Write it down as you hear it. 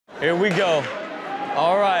Here we go.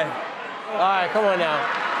 All right. All right, come on now.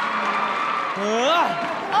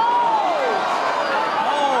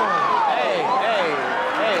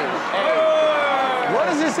 Hey. What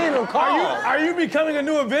is this even called? Are you becoming a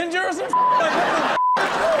new Avenger or something?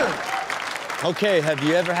 Okay, have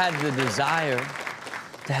you ever had the desire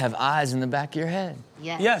to have eyes in the back of your head?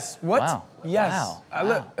 Yes. Yes. What? Wow. Yes.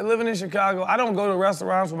 Wow. Living in Chicago, I don't go to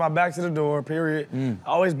restaurants with my back to the door, period. I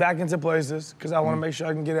always back into places because I want to make sure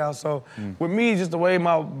I can get out. So with me, just the way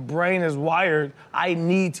my brain is wired, I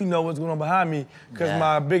need to know what's going on behind me because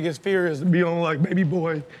my biggest fear is to be on like Baby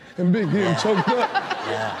Boy and Big getting choked up.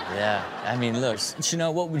 Yeah. I mean, look,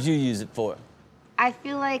 Chanel, what would you use it for? I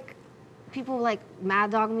feel like people like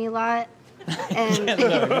mad dog me a lot. And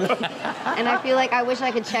I feel like I wish I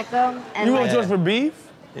could check them. And You want yours for beef?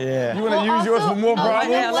 Yeah. You want to use yours for more problems?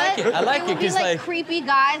 Yeah, I like it. I like it because like creepy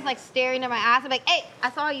guys like staring at my ass. I'm like, hey, I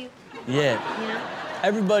saw you. Yeah. You know?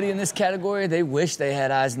 Everybody in this category, they wish they had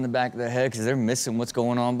eyes in the back of their head because they're missing what's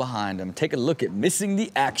going on behind them. Take a look at missing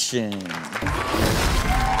the action.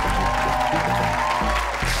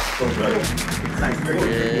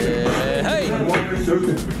 Yeah. Hey!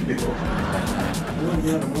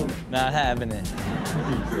 Not having it.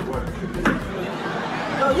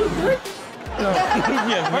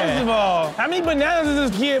 Yeah, First of all, how many bananas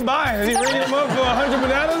is this kid buying? Is he ringing them up for 100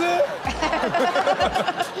 bananas in?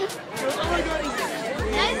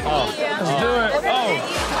 Let's do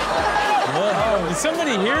it. Did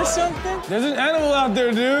somebody hear something? There's an animal out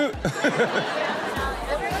there, dude.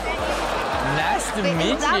 Nice to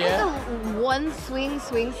meet Is that you. like a one swing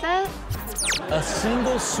set? A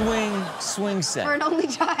single swing set. For an only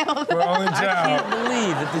child. For only I child. can't believe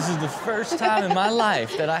that this is the first time in my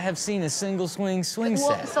life that I have seen a single swing Well,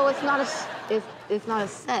 set. so it's not a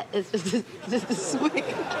set. It's just a swing.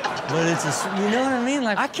 But it's you know what I mean?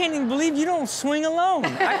 Like, I can't even believe you don't swing alone.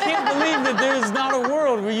 I can't believe that there's not a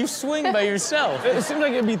world where you swing by yourself. It seems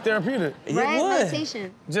like it'd be therapeutic. It Right? would.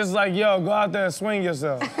 Meditation. Just like, yo, go out there and swing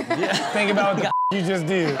yourself. Think about what the you just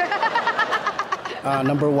did.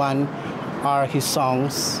 Number one are his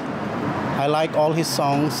songs. I like all his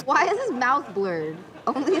songs. Why is his mouth blurred?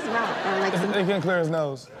 Only his mouth. Or like They can't clear his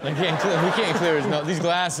nose. We can't clear his nose. These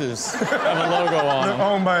glasses have a logo on They're them.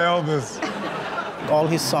 owned by Elvis. All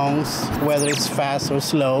his songs, whether it's fast or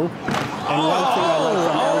slow. And one thing I like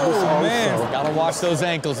from Elvis also. Man, gotta watch those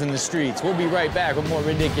ankles in the streets. We'll be right back with more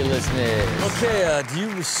ridiculousness. Okay, do you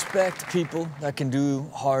respect people that can do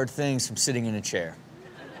hard things from sitting in a chair?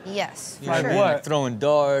 yes. You know what I mean? what? Like throwing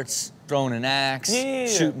darts, throwing an axe, Yeah,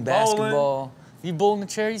 shooting bowling. basketball. You bowl in the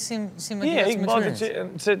chair? You seem like you Yeah, got he some can bowl the experience. chair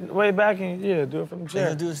and sit way back and, do it from the You chair.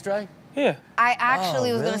 gonna do a strike? Yeah. I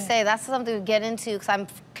actually was really? gonna say that's something to get into because I'm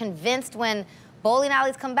convinced when bowling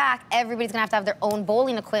alleys come back, everybody's gonna have their own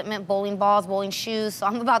bowling equipment, bowling balls, bowling shoes. So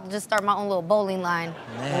I'm about to just start my own little bowling line.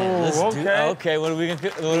 Man, let's do. Okay, what are we gonna?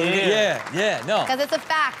 No. Because it's a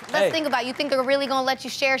fact. Let's Hey. think about it. You think they're really gonna let you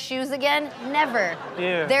share shoes again? Never.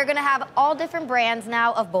 Yeah. They're gonna have all different brands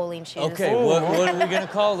now of bowling shoes. Okay, what are we gonna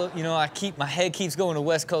call it? You know, my head keeps going to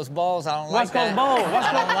West Coast balls. I don't West like Coast that. Bowl.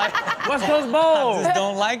 I don't like. West Coast Bowl. I just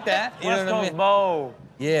don't like that. You West know what I Coast mean? Bowl.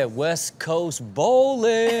 Yeah, West Coast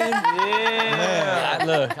bowling. Yeah. Man,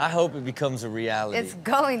 look, I hope it becomes a reality. It's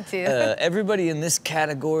going to. Everybody in this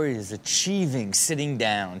category is achieving sitting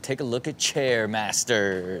down. Take a look at Chair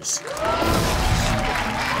Masters.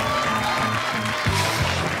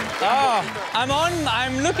 Oh,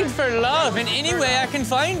 I'm looking for love in any way I can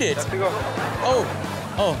find it.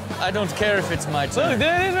 Oh, I don't care if it's my turn. Look,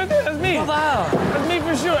 there it is right there. That's me. Wow. That's me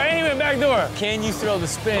for sure. Ain't even back door. Can you throw the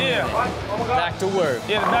spin? Yeah. Back to work.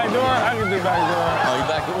 Yeah, the back door. I can do back Oh, you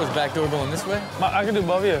back? Was back door going this way? door. I can do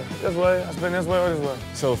both. Yeah, this way. I spin this way or this way.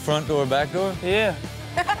 So front door, back door? Yeah.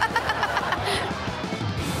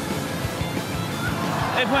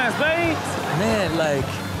 They playing spades? Man, like,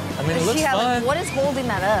 I mean, it looks Yeah, fun. like, what is holding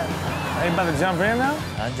that up? They about to jump in now?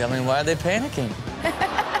 I mean, why are they panicking?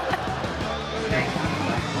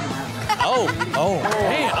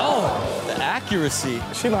 The accuracy.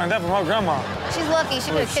 She learned that from her grandma. She's lucky.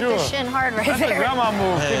 She could have kicked her sure. shin hard right That's there. a grandma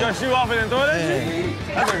move. Kick her shoe off and then throw that shit?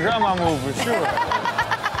 That's a grandma move for sure.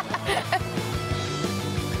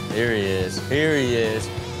 Here he is. Here he is.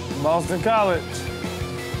 Boston College.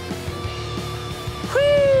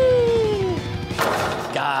 Whee!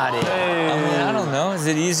 Got it. Hey. I mean, I don't know. Is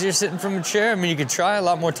it easier sitting from a chair? I mean, you could try a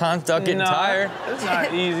lot more times without getting tired. It's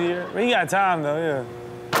not easier. But you got time though, yeah.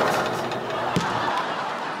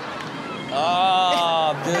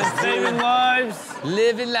 Oh, just Saving lives.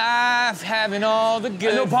 living life, having all the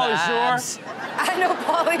good I know Pauly vibes. I know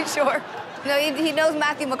Pauly Shore. No, he knows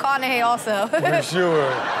Matthew McConaughey also. For sure.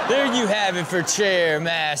 There you have it for Chair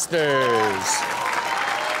Masters.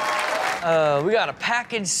 We got a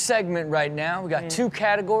package segment right now. We got two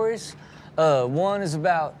categories. One is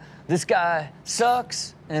about this guy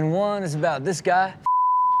sucks, and one is about this guy.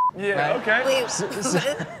 Yeah, Right? okay. Wait,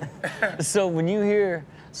 So when you hear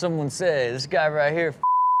someone say, this guy right here,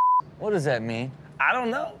 what does that mean? I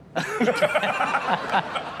don't know. I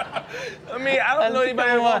mean, I don't know anybody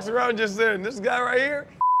that walks around just saying, this guy right here.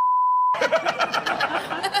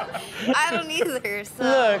 I don't either,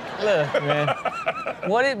 so. Look, man.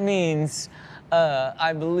 What it means,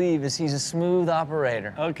 I believe, is he's a smooth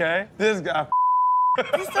operator. Okay. This guy.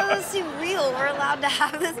 This doesn't seem real. We're allowed to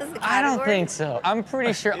have this as a category. I don't think so. I'm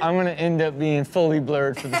pretty sure I'm gonna end up being fully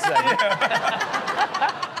blurred for the segment.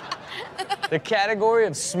 The category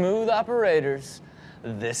of smooth operators,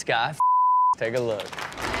 this guy. Take a look.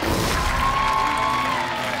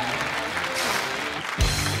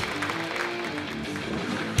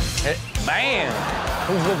 Hey, bam!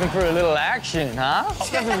 Who's looking for a little action, huh? That's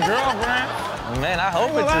his girlfriend. Oh, man, I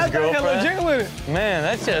hope it's his girlfriend. Legit with it. Man,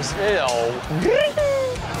 that's just Oh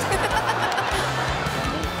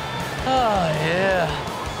yeah.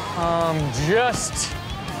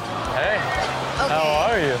 Hey, Okay. how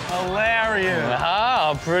are you? Hilarious.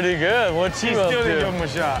 Ah, pretty good. What He you up still didn't give to? him a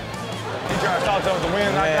shot. He tried to talk to him with the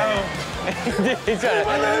wind knocked out. He's trying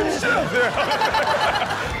to...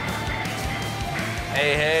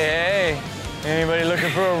 Hey. Anybody looking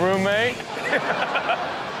for a roommate?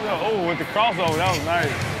 Oh, with the crossover, that was nice.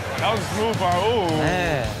 That was a smooth part. Oh.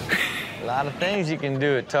 Man, a lot of things you can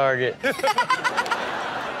do at Target.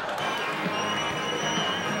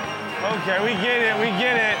 Okay, we get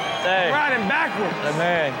it. Hey. Riding backwards.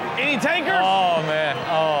 Man. Any takers? Oh, man.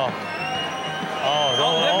 Oh, hey.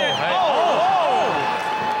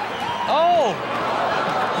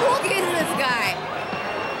 Who is this guy?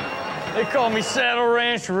 They call me Saddle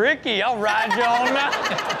Ranch Ricky. I'll ride you all night.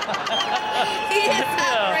 He is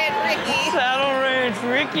Saddle Ranch Ricky. Saddle Ranch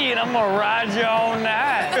Ricky, and I'm gonna ride you all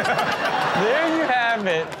night. There you have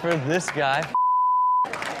it for this guy.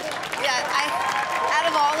 Yeah, out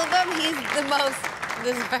of all of them, he's the most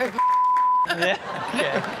deserving. Yeah,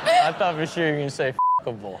 okay. I thought for sure you were gonna say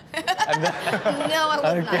f***able. No, I was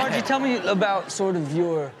Why not. don't you tell me about sort of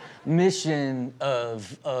your mission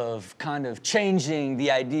of kind of changing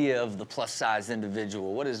the idea of the plus-size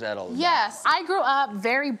individual? What is that all about? Yes, I grew up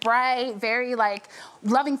very bright, very like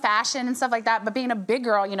loving fashion and stuff like that, but being a big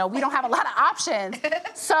girl, you know, we don't have a lot of options.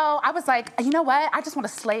 So I was like, you know what? I just want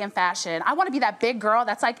to slay in fashion. I want to be that big girl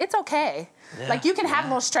that's like, it's okay. Yeah, like you can have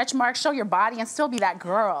little stretch marks, show your body, and still be that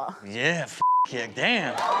girl. Yeah, yeah,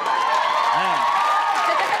 damn.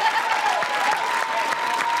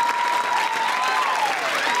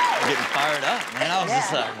 Getting fired up, man. I was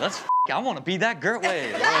just like, I want to be that girl.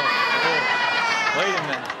 Wait a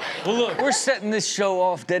minute. Well, look, we're setting this show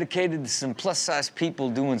off dedicated to some plus-size people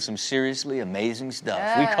doing some seriously amazing stuff.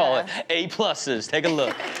 We call it A+. Take a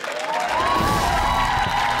look.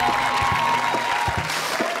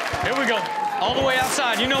 Here we go. All the way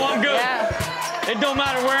outside. You know I'm good. Yeah. It don't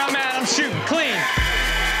matter where I'm at. I'm shooting clean.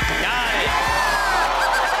 Got it.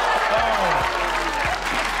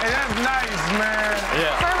 Hey, that's nice, man.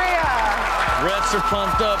 Yeah. For real. Refs are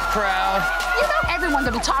pumped up, crowd. You know everyone's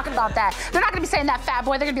gonna be talking about that. They're not gonna be saying that fat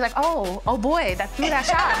boy. They're gonna be like, oh boy, that threw that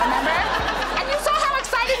shot, remember? And you saw how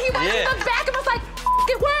excited he was. He looked back and was like,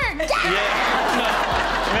 it worked. Yeah. No,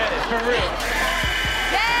 man, for real.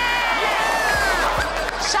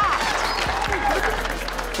 Yeah. Shocked.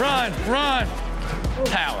 Run.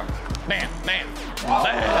 Power. Bam. Bam. Ooh,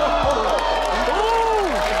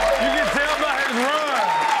 you can tell by his run.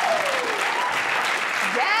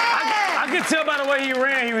 Yeah. I could tell by the way he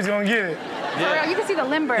ran he was gonna get it. For real, you can see the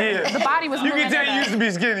limber. Yeah. The body was You moving. can tell he used to be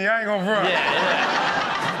skinny. I ain't gonna front.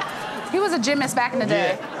 Yeah. He was a gymnast back in the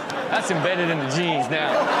day. That's embedded in the genes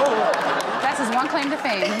now. That's his one claim to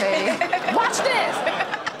fame, baby. Watch this.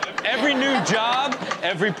 Every new job,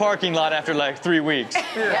 every parking lot after like 3 weeks.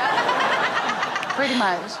 Yeah. Pretty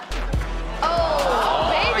much. Oh,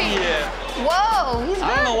 baby. Yeah. Whoa, he's good.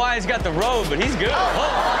 I don't know why he's got the robe, but he's good.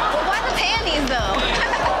 Well, why the panties, though?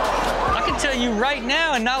 I can tell you right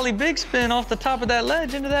now, a nollie big spin off the top of that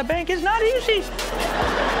ledge into that bank is not easy.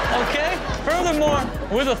 Okay? Furthermore,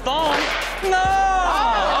 with a thong, no!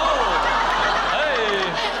 Hey!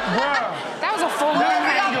 Bruh, That was a full That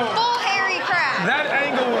movement. angle. Full hairy crab. that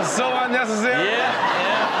angle was so unnecessary. Yeah.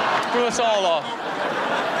 Threw us all off.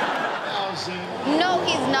 No,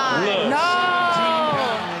 he's not. Look. No!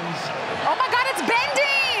 Oh my God, it's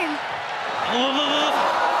bending!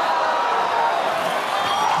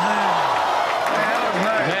 Man, that was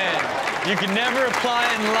nice. Man, you can never apply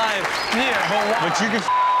it in life, Yeah, but but you can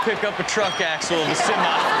pick up a truck axle of a semi.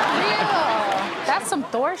 Real. That's some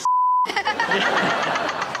Thor shit.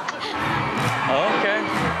 Okay.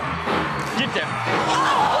 Get there.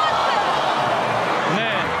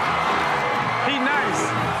 Man. He nice.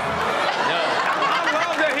 No. I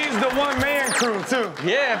love that he's the one-man crew, too.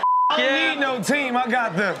 Yeah. I don't need no team. I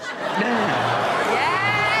got this. Yeah.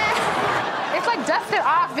 It's like dust it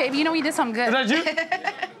off, baby. You know we did something good. Is that you?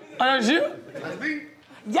 Oh, that's you? That's me.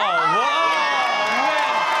 Yeah. Oh,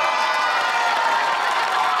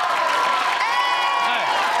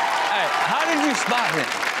 Hey, how did you spot him?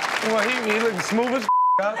 Well, he looked smooth as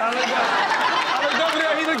I looked over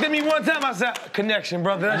there. He looked at me one time. I said, connection,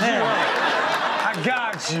 brother. That's you. I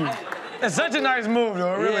got you. It's such a nice move,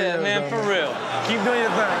 though. It really Yeah, is, man, though, for real. Keep doing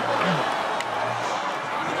your thing.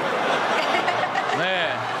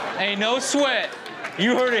 Man, ain't no sweat.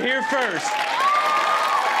 You heard it here first.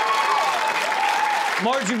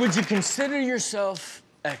 Margie, would you consider yourself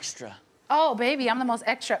extra? Oh, baby, I'm the most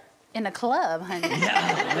extra in the club, honey.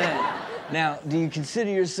 Yeah, man. Now, do you consider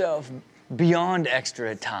yourself beyond extra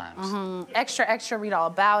at times? Extra, extra, read all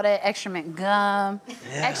about it. Extra mint gum.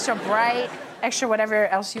 Extra bright. Extra whatever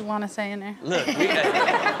else you want to say in there. Look,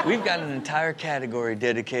 we've got an entire category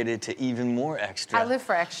dedicated to even more extra. I live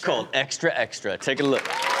for extra. Called Extra Extra. Take a look.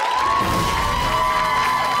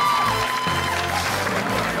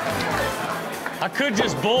 I could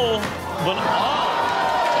just bowl, but oh,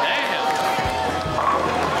 damn.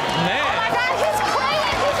 Man. Oh my God, he's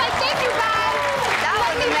playing. He's like, thank you, guys. That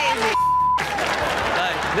was amazing.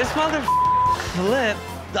 Like, this mother flip,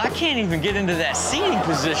 I can't even get into that seating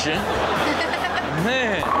position.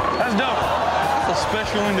 Man. That's dope. That's a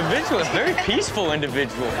special individual, a very peaceful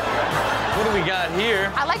individual. What do we got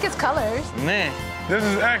here? I like his colors. Man. This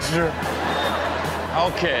is extra.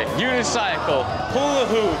 Okay, unicycle, hula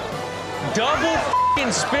hoop, double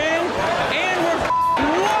f***ing spin, and we're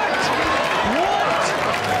what? What?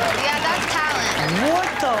 Yeah, that's talent. What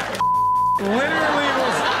the Literally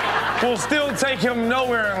will still take him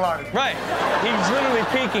nowhere in life. Right. He's literally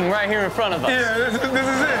peeking right here in front of us. Yeah, this is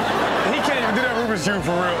it. He can't even do that Rubik's Cube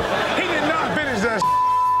for real. He did not finish that.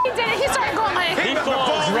 He did it. He started going like. He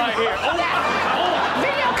falls right here. Oh.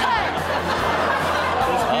 Video cut.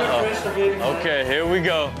 Okay, here we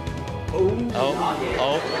go. Oh,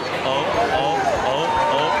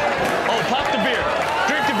 pop the beer.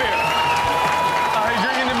 Drink the beer. Oh, he's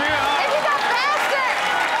drinking the beer, huh? And he got faster.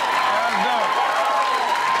 That's dope.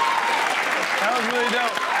 That was really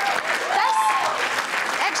dope. That's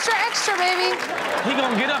extra, extra, baby. He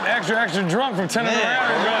gonna get up extra, extra drunk from 10 Man.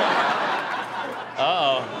 around and go.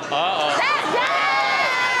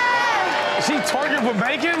 Yeah! Is she twerking for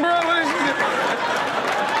bacon, bro? What is she doing?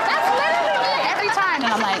 That's literally me every time.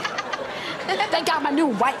 And I'm like, they got my new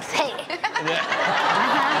wife's hair.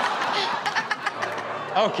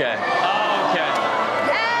 Okay.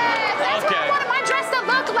 Yes, that's what I wanted my dress to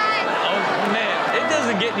look like. Oh, man, it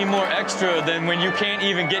doesn't get any more extra than when you can't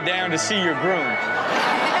even get down to see your groom.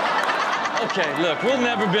 Okay, look, we'll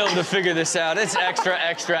never be able to figure this out. It's extra,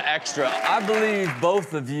 extra, extra. I believe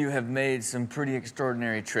both of you have made some pretty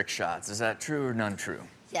extraordinary trick shots. Is that true or none-true?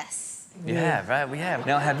 Yes. You have, right? We have.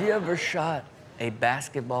 Now, have you ever shot a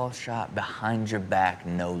basketball shot behind your back,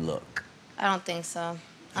 no look? I don't think so,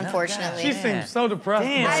 unfortunately. She seems so depressed.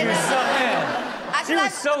 Damn, she was so mad. She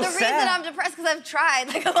was so The sad. reason I'm depressed because I've tried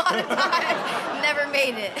like a lot of times, never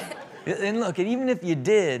made it. And look, and even if you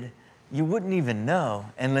did, you wouldn't even know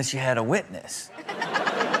unless you had a witness.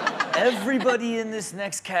 Everybody in this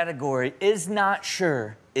next category is not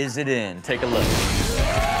sure, is it in? Take a look.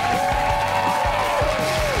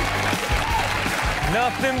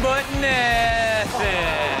 Nothing but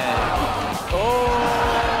nothing. Oh.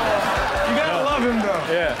 You gotta love him, though.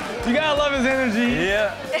 Yeah. You gotta love his energy.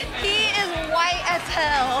 Yeah. He is white as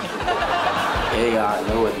hell. Hey,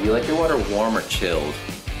 Noah, do you like your water warm or chilled?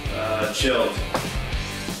 Chilled.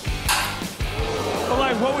 But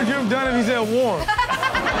like, what would you have done if he said warm? No,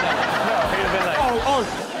 he'd have been like, Oh,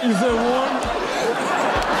 you said warm?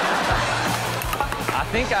 I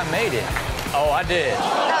think I made it. Oh, I did.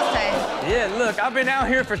 That was tight. Yeah, look, I've been out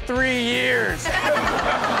here for 3 years.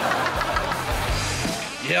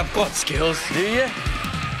 Yeah, I've got skills. Do you?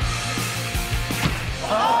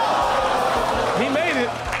 He made it.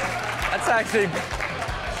 That's actually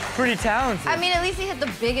pretty talented. I mean, at least he hit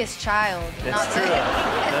the biggest child. That's true.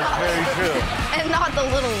 That's very true. And not the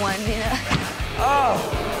little one, you know? Oh,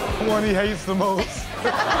 The one he hates the most.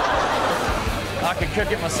 I could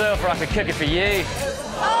cook it myself or I could cook it for you.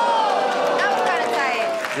 Oh, that was kind of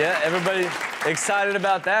tight. Yeah, everybody excited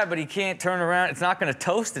about that, but he can't turn around. It's not gonna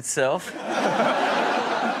toast itself.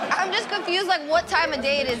 I'm just confused, like, what time of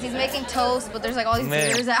day it is. He's making toast, but there's, like, all these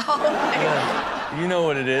beers out. Yeah. You know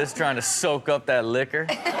what it is, trying to soak up that liquor.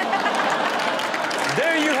 There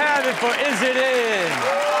you have it for Is It In?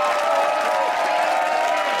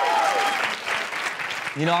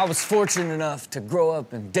 You know, I was fortunate enough to grow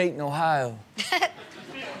up in Dayton, Ohio.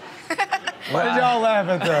 Why did y'all laugh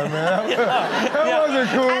at that, man? That wasn't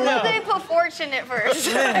cool. I love that he put fortunate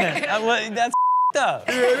first. Man, that's up.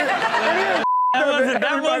 That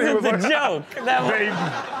wasn't the joke. That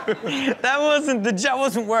wasn't the joke. That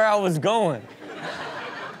wasn't where I was going.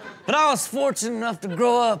 But I was fortunate enough to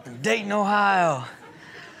grow up in Dayton, Ohio.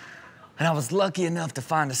 And I was lucky enough to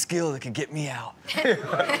find a skill that could get me out.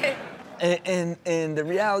 And the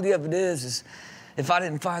reality of it is if I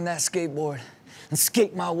didn't find that skateboard and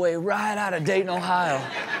skate my way right out of Dayton, Ohio,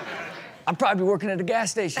 I'd probably be working at a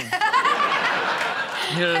gas station.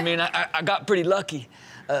 You know what I mean? I got pretty lucky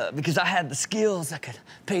because I had the skills that could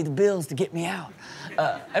pay the bills to get me out.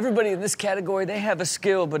 Everybody in this category, they have a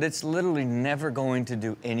skill, but it's literally never going to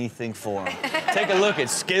do anything for them. Take a look at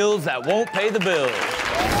skills that won't pay the bills.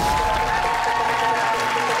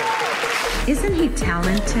 Isn't he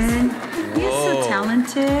talented? He's so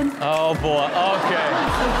talented. Oh, boy. Okay.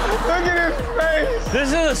 Look at his face. This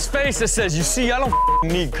is a space that says, you see, I don't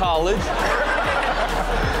need college.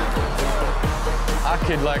 I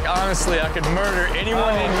could, like, honestly, I could murder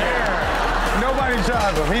anyone in here. Nobody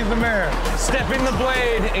tries him. He's the man. Step in the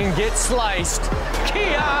blade and get sliced.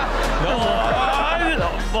 Kia!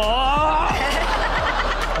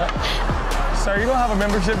 Sir, you don't have a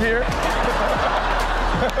membership here?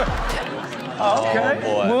 Okay. Oh,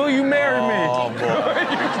 boy. Will you marry me? Oh, boy.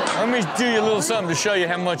 Let me do you a little something to show you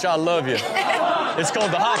how much I love you. It's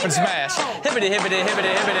called the hop and smash. Hibbity, hibbity,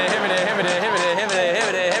 hibbity, hibbity, hibbity, hibbity, hibbity, hibbity,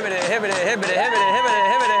 hibbity, hibbity, hibbity, hibbity, hibbity, hibbity,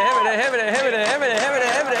 hibbity, hibbity, hibbity, hibbity, hibbity,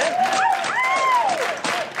 hibbity.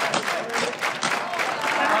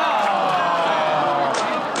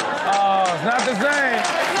 Oh, it's not the same.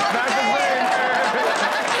 It's not the same.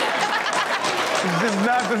 It's just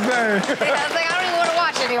not the same. I was like, I don't even want to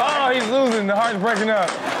watch anymore. Oh, he's losing. The heart's breaking up.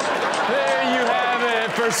 There you have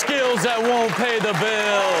it for skills that won't pay the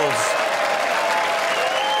bills.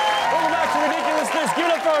 Welcome back to Ridiculousness. Give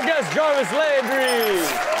it up for our guest, Jarvis Landry.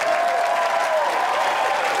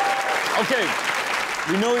 Okay,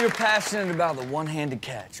 we know you're passionate about the one-handed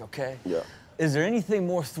catch, okay? Yeah. Is there anything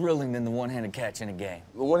more thrilling than the one-handed catch in a game?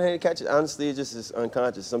 The one-handed catch, honestly, it just is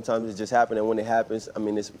unconscious. Sometimes it just happens, and when it happens, I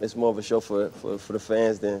mean, it's more of a show for the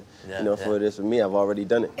fans than, for it is for me. I've already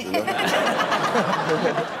done it, you know?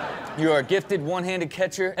 You are a gifted one-handed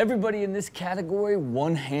catcher. Everybody in this category,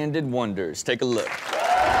 one-handed wonders. Take a look.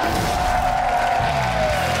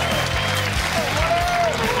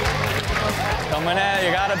 Coming at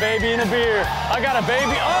you, got a baby and a beer. I got a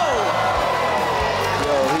baby, oh!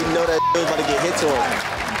 Yo, he know that was about to get hit to him.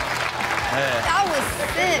 Yeah. That was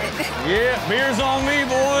sick. Yeah, beer's on me,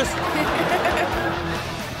 boys.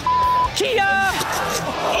 Kia!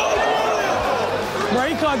 Bro,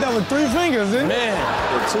 he caught that with 3 fingers, didn't he? Man.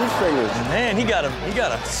 With 2 fingers. Man, he got a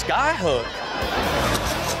sky hook.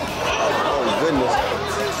 Oh, goodness.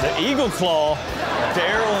 The eagle claw.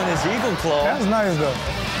 Daryl and his eagle claw. That's nice, though.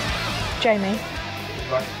 Jamie.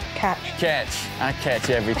 Catch. Catch. I catch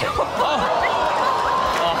everything. Oh.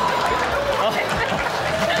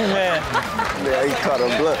 Man. Yeah, he caught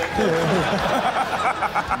him blunt.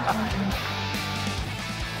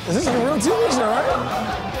 Is this a real TV show, right?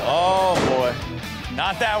 Oh, boy.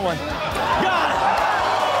 Not that one. Got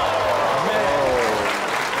it!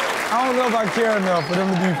 I don't know if I care enough for them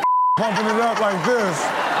to be pumping it up like this.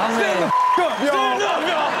 Stand up, y'all. Stand up,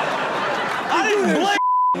 y'all. I didn't blade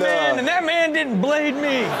man, and that man didn't blade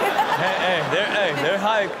me. They're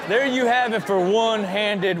hype. There you have it for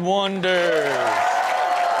one-handed wonders.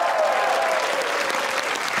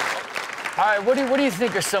 All right, what do you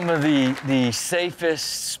think are some of the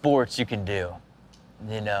safest sports you can do?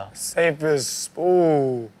 You know? Safest,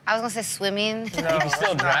 ooh. I was gonna say swimming. No, you can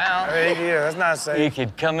still drown. Yeah, that's not safe. You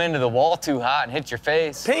could come into the wall too hot and hit your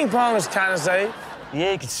face. Ping pong is kind of safe.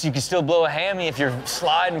 Yeah, you can still blow a hammy if you're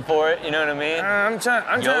sliding for it, you know what I mean? I'm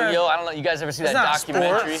trying. Yo, I don't know, you guys ever see that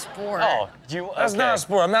documentary? Sport. Oh, do you? That's not a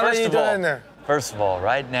sport. I'm not letting you do that in there. First of all,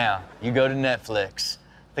 right now, you go to Netflix.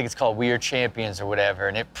 I think it's called We Are Champions or whatever,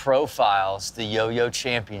 and it profiles the Yo-Yo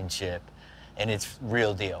Championship, and it's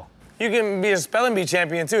real deal. You can be a spelling bee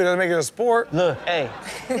champion, too. It doesn't make it a sport. Look, hey,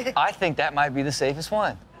 I think that might be the safest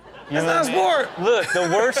one. It's not a sport. Look, the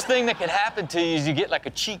worst thing that could happen to you is you get like a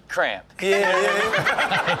cheek cramp. Yeah.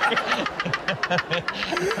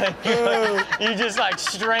 You just like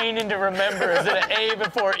straining to remember, is it an A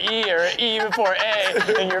before E or an E before A,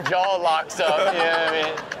 and your jaw locks up, you know what I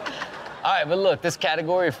mean? All right, but look, this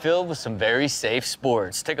category is filled with some very safe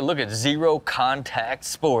sports. Take a look at zero contact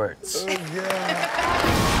sports.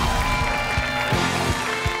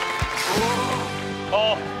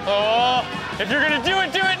 Oh, God. If you're gonna do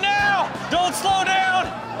it now! Don't slow down!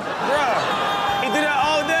 Bruh, he did that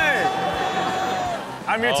all day.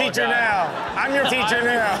 I'm your teacher now. I'm your teacher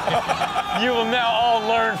now. You will now all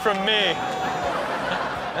learn from me.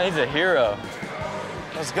 He's a hero.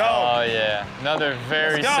 Let's go. Oh, yeah. Another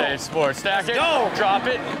very safe sport. Stack it. Go. Drop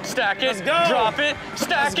it. Stack it. Let's go. Drop it.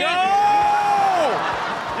 Stack it. Go.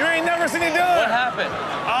 You ain't never seen it done. What happened?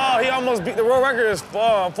 Oh, he almost beat the world record. Is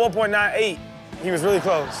 4.98. He was really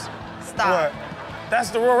close. Stop. What? That's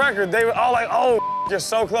the world record. They were all like, oh, you're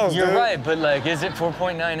so close, You're dude. right, but like, is it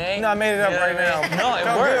 4.98? No, I made it up right now. No, it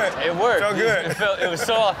Felt worked. good. It worked. Felt good. It was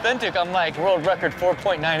so authentic. I'm like, world record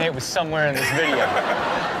 4.98 was somewhere in this video.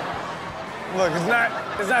 Look, it's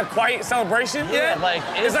not quite celebration yet. Like,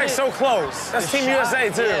 it's like so close. That's Team USA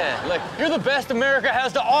too. Yeah, like you're the best America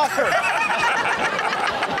has to offer.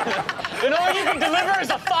 And all you can deliver is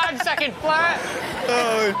a 5-second flat.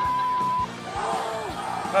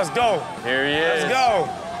 Let's go. Here he is. Let's go.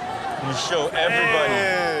 You show everybody.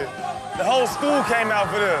 Hey. The whole school came out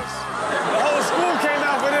for this. The whole school came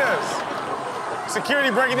out for this. Security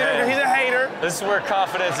breaking it in. He's a hater. This is where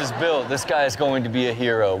confidence is built. This guy is going to be a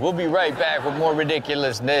hero. We'll be right back with more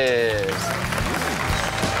ridiculousness.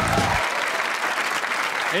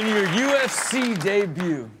 In your UFC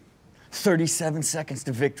debut, 37 seconds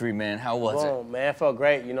to victory, man. How was it? Oh, man, it felt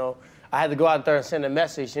great, you know. I had to go out there and send a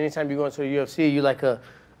message. Anytime you go into the UFC, you're like a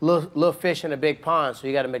little fish in a big pond, so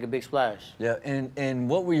you got to make a big splash. Yeah, and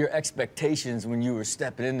what were your expectations when you were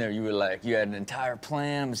stepping in there? You were like, you had an entire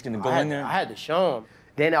plan, I'm just gonna go in there? I had to show him.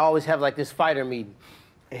 Then I always have like this fighter meeting.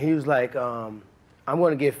 And he was like, I'm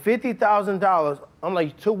gonna get $50,000. I'm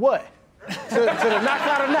like, to what? to the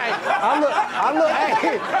knockout of night. I look,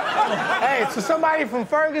 hey, to somebody from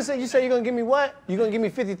Ferguson, you say you're gonna give me what? You're gonna give me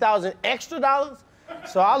 $50,000 extra dollars?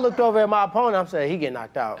 So I looked over at my opponent, I'm saying, he getting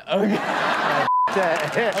knocked out. Okay.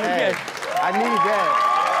 Hey, I need that.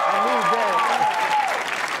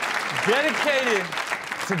 Dedicated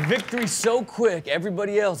to victory so quick,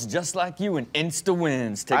 everybody else just like you and insta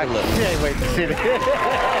wins. Take a look. I can't wait to see that.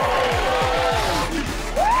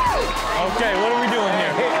 Okay, what are we doing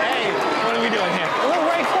here? Hey, what are we doing here? Lil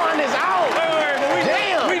Raekwon is out.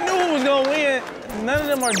 Damn. We knew who was gonna win. None of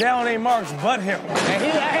them are down their marks but him. And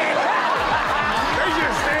he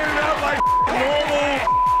just standing up like normal.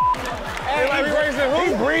 Hey, like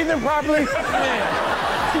he breathing properly. Man,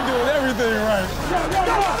 he doing everything right.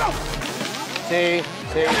 See.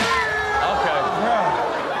 Okay.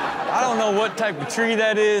 I don't know what type of tree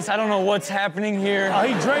that is. I don't know what's happening here. Oh,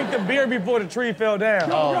 he drank the beer before the tree fell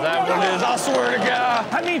down. Oh, that one is. I swear to God.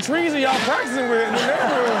 How many trees are y'all practicing with in the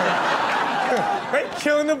neighborhood? They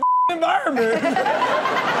killing the environment.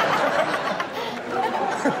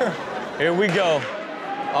 Here we go.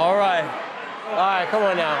 All right. All right, come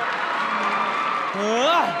on now.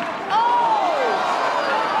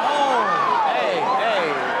 Hey.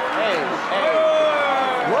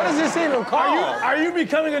 What is this even called? Are you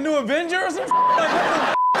becoming a new Avenger or something?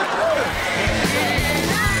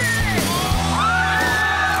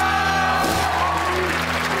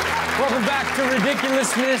 Welcome back to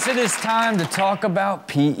Ridiculousness. It is time to talk about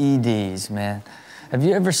PEDs, man. Have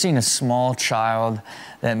you ever seen a small child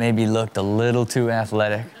that maybe looked a little too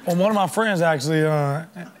athletic? Well, one of my friends actually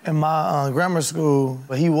in my grammar school,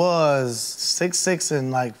 he was 6'6" in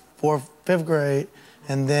like 5th grade,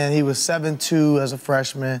 and then he was 7'2" as a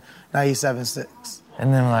freshman. Now he's 7'6".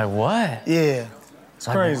 And then like, what? Yeah, it's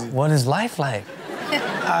crazy. What is life like?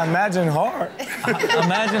 I imagine hard.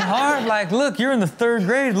 Imagine hard? Like, look, you're in the 3rd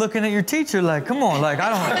grade looking at your teacher like, come on, like, I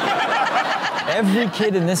don't... Every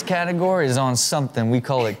kid in this category is on something. We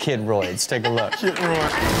call it kidroids. Take a look.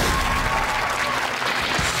 Kidroids.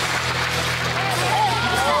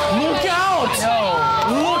 Look out! No.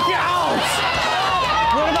 Look out!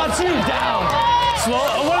 What about you? Down. Slow.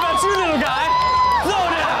 What about you, little guy? Slow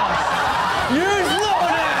down. You slow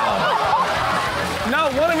down.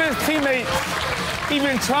 Not one of his teammates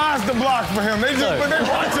even tries to block for him. They just, but they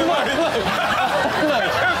watch it like. Look.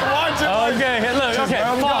 Okay, look, okay,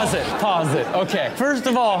 pause it. Okay, first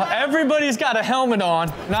of all, everybody's got a helmet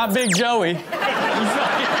on, not Big Joey.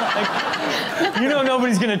 You know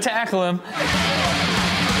nobody's gonna tackle him.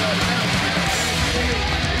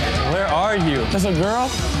 Where are you? That's a girl?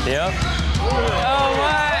 Yep. Oh,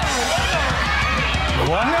 what?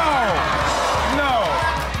 What? No,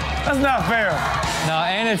 that's not fair. No,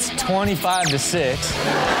 and it's 25-6.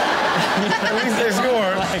 At least they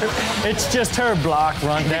scored. Like, it's just her block,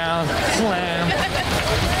 run down, slam.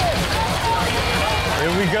 Here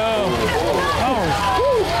we go. Oh.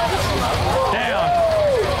 Down.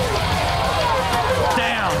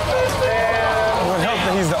 Down. It would help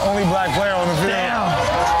that he's the only black player on the field. Down.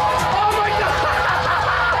 Oh my God!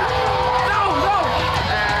 No, no!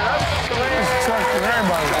 Man, that's trusting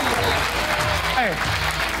everybody. Hey.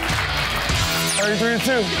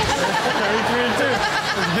 33-2.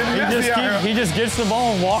 33-2. He just gets the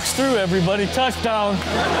ball and walks through everybody. Touchdown.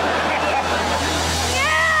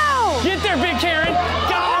 Get there, Big Karen.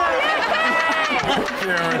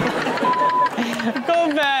 Karen.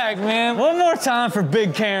 Go back, man. One more time for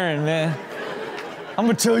Big Karen, man. I'm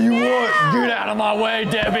gonna tell you what. Get out of my way,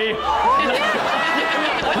 Debbie.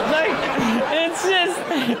 Like, it's just,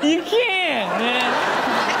 you can't, man.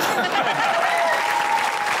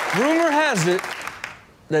 Rumor has it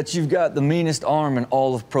that you've got the meanest arm in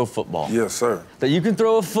all of pro football. Yes, sir. That you can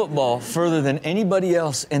throw a football further than anybody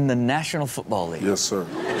else in the National Football League. Yes, sir.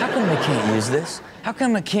 How come they can't use this? How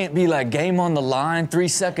come it can't be like game on the line, 3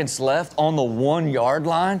 seconds left on the 1 yard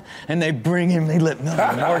line, and they bring him, they let Miller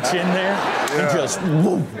march in there and just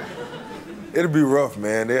whoop. It'll be rough,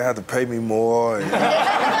 man. They'll have to pay me more. And, you know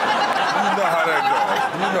how that goes.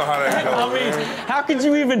 You know how that goes. I mean, how could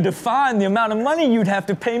you even define the amount of money you'd have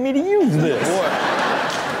to pay me to use this? What?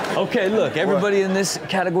 Okay, look, everybody in this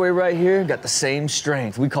category right here got the same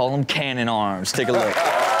strength. We call them cannon arms. Take a look.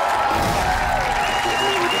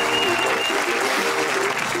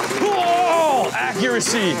 Whoa!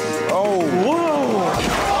 Accuracy. Oh. Whoa!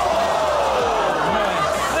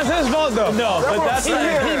 That's his fault, though. No, but that's he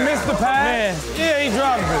missed the pass. Man. Yeah, he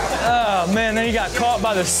dropped it. Oh, man, then he got caught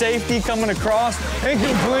by the safety coming across.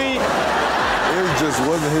 Incomplete. It just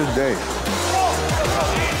wasn't his day.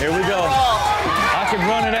 Here we go. I could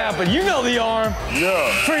run it out, but you know the arm.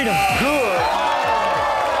 Yeah. Freedom. Good.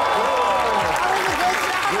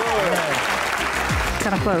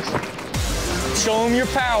 Kind of close. Show him your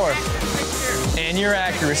power and your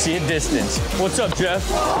accuracy at distance. What's up, Jeff?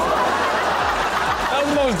 That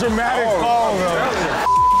was the most dramatic fall, though.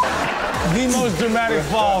 The most dramatic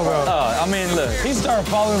fall, though. I mean, look. He started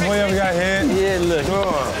falling before he ever got hit. Yeah, look.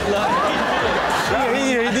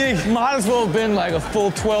 He did. Might as well have been like a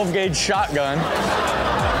full 12-gauge shotgun.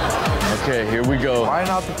 Okay, here we go. Why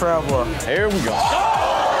not the traveler? Here we go. Is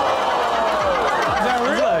that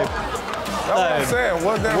real? That's what I'm saying.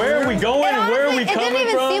 Wasn't that where real? are we going and where are we It coming didn't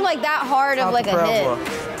even from? seem like that hard of like a hit.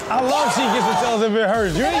 I love she gets to tell us if it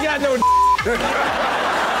hurts. You ain't got no.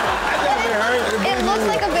 It looks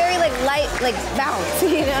like a very like light like bounce,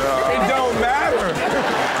 you know? It don't matter.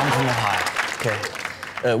 I'm coming high, okay?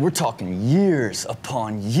 We're talking years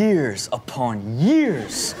upon years upon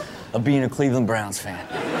years of being a Cleveland Browns fan.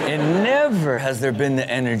 And never has there been the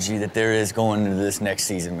energy that there is going into this next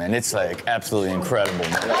season, man. It's like absolutely incredible,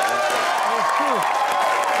 man.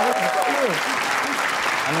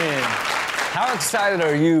 I mean, how excited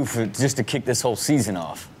are you for just to kick this whole season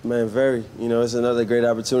off? Man, very. You know, it's another great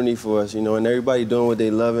opportunity for us, you know, and everybody doing what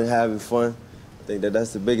they love and having fun. I think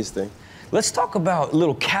that's the biggest thing. Let's talk about a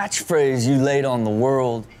little catchphrase you laid on the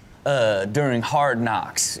world during Hard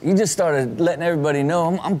Knocks. You just started letting everybody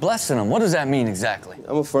know, I'm blessing them. What does that mean exactly?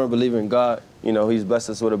 I'm a firm believer in God. You know, He's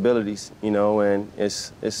blessed us with abilities, you know, and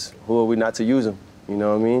it's who are we not to use them? You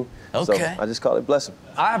know what I mean? Okay. So I just call it blessing.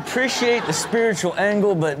 I appreciate the spiritual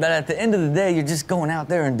angle, but at the end of the day, you're just going out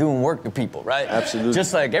there and doing work to people, right? Absolutely.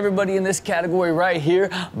 Just like everybody in this category right here,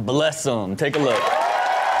 bless them. Take a look.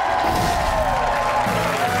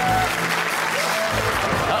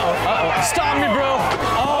 Stop me, bro.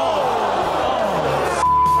 Oh.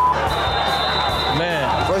 Man.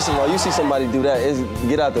 First of all, you see somebody do that,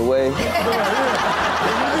 get out the way. Get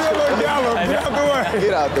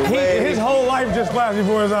Get out the way. His whole life just flashed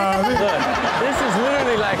before his eyes. Look, this is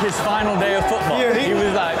literally like his final day of football. Yeah, he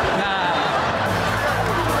was like, nah.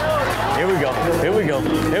 Here we go. Here we go.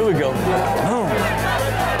 Here we go. Boom.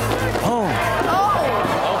 Boom.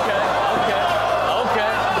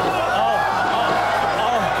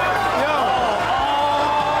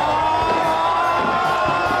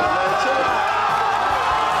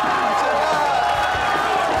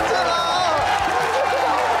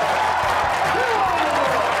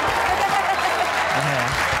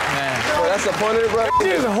 That's the point of it, bro.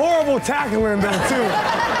 There's horrible tackling though, too.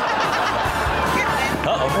 Oh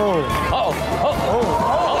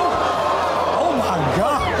my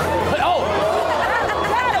God.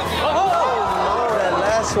 That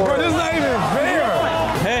last one. Bro, this is not even fair.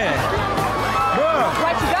 Man. Bro.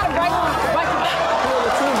 Right, you got him right.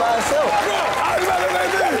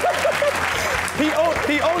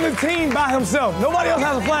 He on the team by himself. He owned the team by himself. Nobody else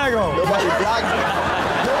has a flag on. Nobody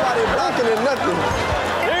blocking or nothing.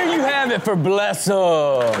 There you have it for bless 'em.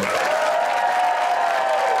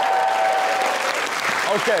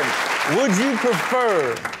 Okay, would you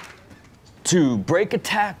prefer to break a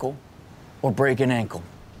tackle or break an ankle?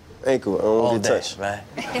 Ankle, I don't want to get touched. Right?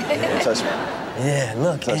 Don't touch me. Yeah,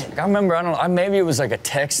 look, I remember, I don't know, maybe it was like a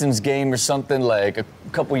Texans game or something like a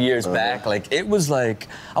couple years back. Like, it was like,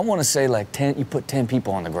 I want to say like 10, you put 10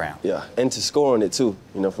 people on the ground. Yeah, and to score on it too,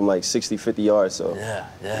 you know, from like 60, 50 yards, so. Yeah.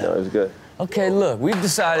 You know, it was good. Okay, look, we've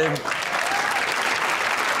decided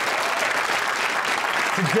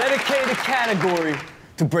to dedicate a category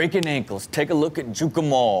to breaking ankles. Take a look at Juke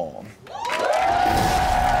 'em all.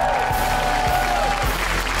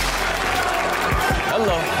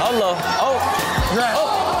 Hello. Oh. Right. Oh,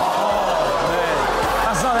 man.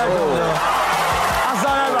 I saw that go down. I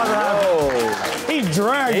saw that about to happen. He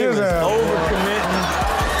dragged his ass. Overcommitting.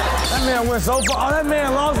 That man went so far. Oh, that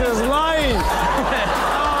man lost his life.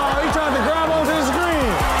 Oh, he tried to grab onto the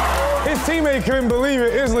screen. His teammate couldn't believe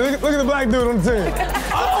it. Look at the black dude on the team.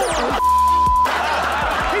 Oh!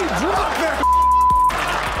 He dropped that.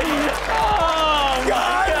 Oh,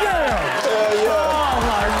 God damn. Oh,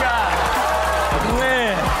 my God.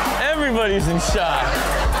 Man, everybody's in shock.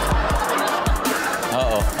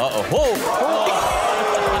 Uh-oh. Whoa.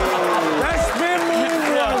 That spin move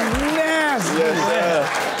was nasty.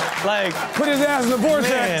 Yes, Like, put his ass in the vortex.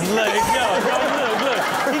 Man, look.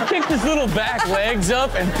 He kicked his little back legs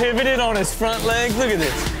up and pivoted on his front legs. Look at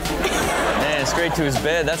this. Man, straight to his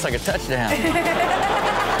bed. That's like a touchdown.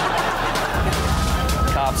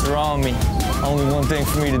 Cops are on me. Only one thing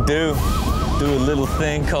for me to do. Do a little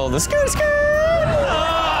thing called the skirt. That's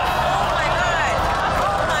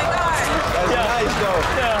nice, though.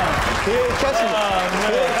 Yeah. He ain't catching him.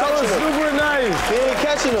 That was super nice. He ain't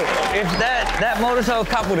catching him. If that motorcycle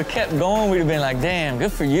cop would have kept going, we'd have been like, damn,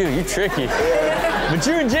 good for you. You're tricky. But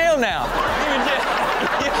you're in jail now. You're in jail.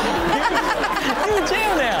 You're in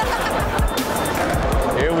jail now.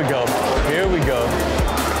 Here we go.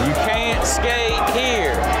 You can't skate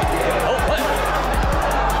here. Oh, what?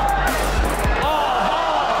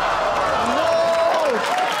 No!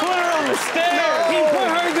 Put her on the stairs. He put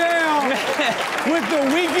her down with the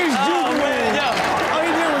weakest juke man. All he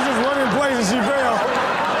did was just run in place and she fell.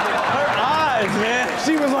 Her eyes, man.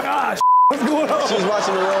 She was like, what's going on? She was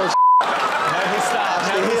watching the wrong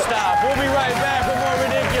Never stop. We'll be right back with more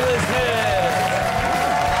Ridiculousness.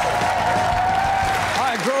 All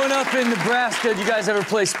right, growing up in Nebraska, did you guys ever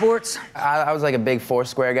play sports? I was like a big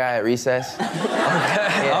four-square guy at recess. Okay.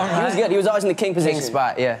 Yeah. All right. He was good. He was always in the king position. King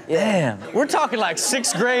spot, yeah. Damn. We're talking like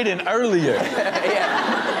 6th grade and earlier.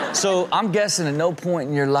 Yeah. So I'm guessing at no point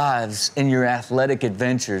in your lives, in your athletic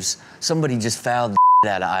adventures, somebody just fouled the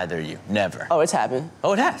out of either of you. Never. Oh, it's happened.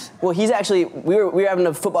 Oh, it has? Well, he's actually, we were having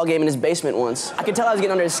a football game in his basement once. I could tell I was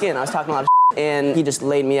getting under his skin. I was talking a lot of and he just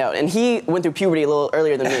laid me out. And he went through puberty a little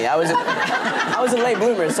earlier than me. I was a late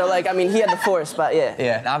bloomer, so like, I mean, he had the force, but yeah.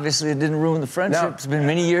 Yeah, obviously it didn't ruin the friendship. No. It's been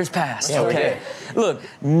many years past. Yeah, okay. Look,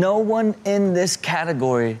 no one in this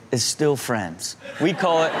category is still friends. We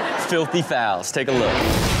call it filthy fouls. Take a look.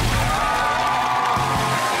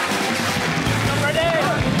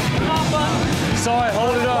 Sorry,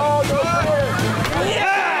 hold it up.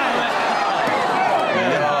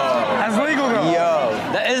 That's legal, though.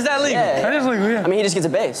 Is that legal? Yeah. That is legal, yeah. I mean, he just gets a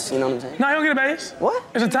base, you know what I'm saying? No, he don't get a base. What?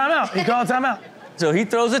 It's a timeout. He called a timeout. So he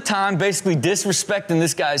throws a time, basically disrespecting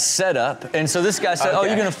this guy's setup. And so this guy said, oh,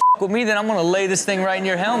 you're gonna with me? Then I'm gonna lay this thing right in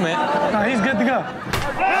your helmet. No, he's good to go.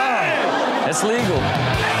 That's legal.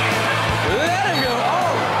 Let him go.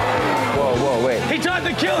 Oh. Whoa, wait. He tried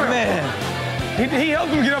to kill her. Man. He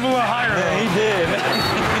helped him get up a little higher. Yeah, he did.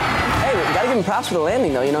 Hey, you gotta give him props for the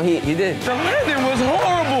landing, though. You know, he did. The landing was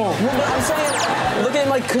horrible. No, but I'm saying, look at him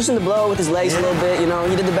like cushion the blow with his legs a little bit. You know,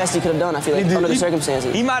 he did the best he could have done. I feel like under the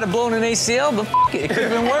circumstances. He might have blown an ACL, but it could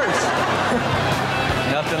have been worse.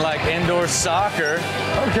 Nothing like indoor soccer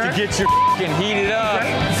to get your f***ing heated up.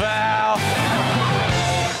 Foul.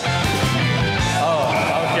 Oh,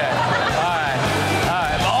 okay. All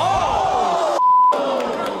right. Oh!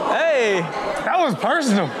 Hey! That was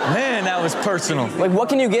personal. Man, that was personal. Like, what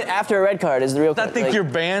can you get after a red card is the real question. I think you're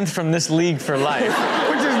banned from this league for life.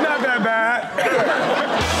 Which is not that bad.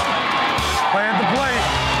 Play at the plate.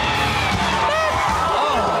 Oh.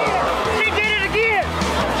 She did it again.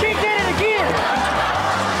 She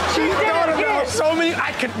thought about so many,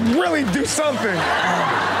 I could really do something.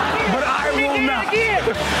 But I will not. Look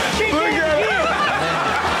at her.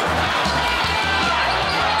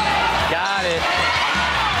 Got it.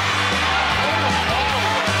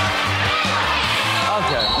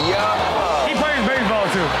 Okay. He plays baseball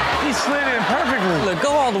too. He slid in perfectly. Look, go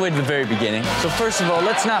all the way to the very beginning. So first of all,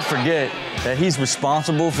 let's not forget that he's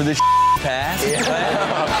responsible for this pass. Yeah. Right?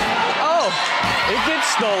 Oh, It gets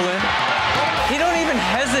stolen. He don't even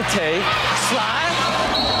hesitate. Slide.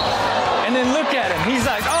 And then look at him. He's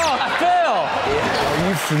like, oh, I fell. Are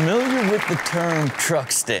you familiar with the term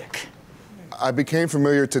truck stick? I became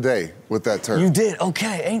familiar today with that term. You did?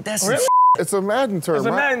 Okay. Ain't that some It's a Madden term. It's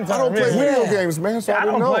a Madden term. I don't play video games, man, so I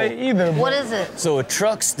don't know. play either. What is it? So a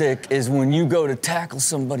truck stick is when you go to tackle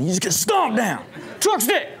somebody, you just get stomped down. Truck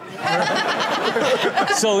stick!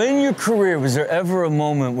 So in your career, was there ever a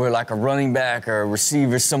moment where like a running back or a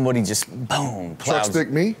receiver, somebody just boom, plows? Truck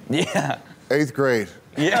stick me? Yeah. 8th grade.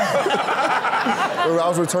 Yeah. I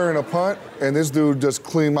was returning a punt, and this dude just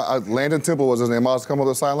cleaned my... Landon Temple was his name. I was coming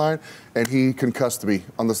up the sideline, and he concussed me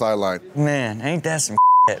on the sideline. Man, ain't that some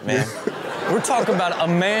shit, man? We're talking about a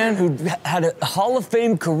man who had a Hall of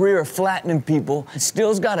Fame career of flattening people,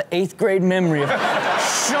 still's got an 8th grade memory of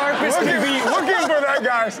sharpest can be. Looking for that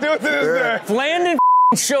guy, still to this day. If Landon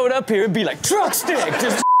showed up here, it'd be like, truck stick,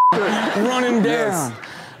 just run him down. Yes.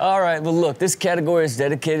 All right, well, look, this category is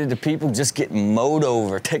dedicated to people just getting mowed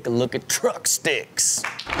over. Take a look at truck sticks.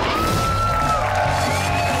 Coming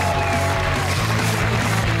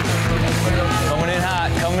in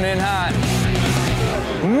hot, coming in hot.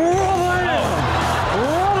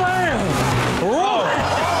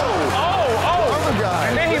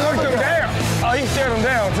 And then he looked him down. Oh, he stared him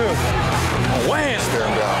down, too. Wham! Stare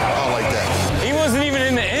him down. I don't like that. He wasn't even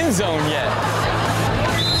in the end zone yet.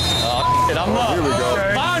 Oh, shit, I'm up. Here we go.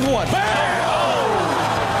 Okay. Find one. Bam! Oh,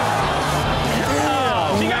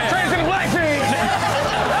 She got traded to the black team.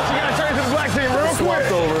 She got traded to the black team real quick.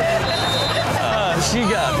 Swapped over. She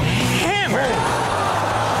got hammered.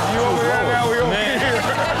 You over there now, we over here.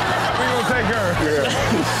 We gonna take her. Yeah.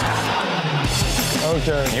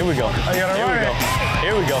 Okay. Here we go. I got it Here we right. go.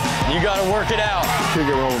 Here we go. You gotta work it out. You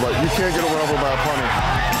can't get run over by a punter.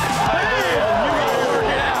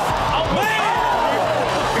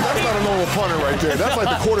 That's not a normal punter right there. That's like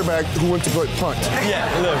the quarterback who went to play punt. Yeah,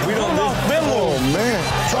 look, we don't lose. Oh, man.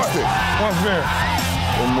 Truck stick. One spin.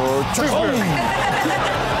 One more truck stick.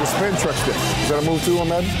 The spin truck stick. Is that a move too on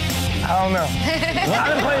Madden? I don't know. Well, I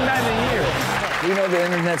didn't play Madden in years. You know the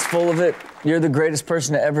internet's full of it. You're the greatest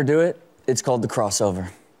person to ever do it. It's called the crossover.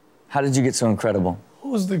 How did you get so incredible?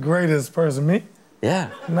 Who's the greatest person? Me?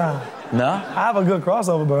 Yeah. Nah. No? I have a good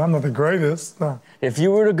crossover, but I'm not the greatest. Nah. If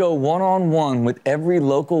you were to go one-on-one with every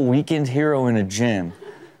local weekend hero in a gym,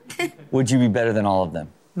 would you be better than all of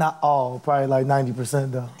them? Not all, probably like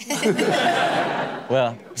 90% though.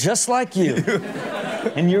 Well, just like you,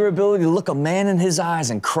 and your ability to look a man in his eyes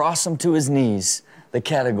and cross him to his knees, the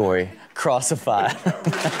category, crossified.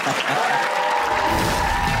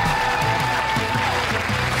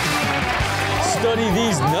 Study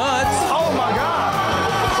these nuts. Oh my God.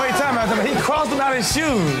 Wait, time out. He crossed them out his shoes.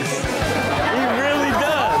 He really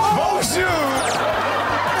does. Both shoes.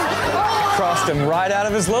 Crossed him right out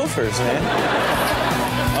of his loafers, man.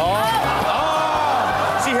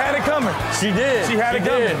 She had it coming. She did. She had it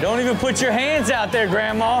coming. Don't even put your hands out there,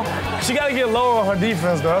 Grandma. She got to get lower on her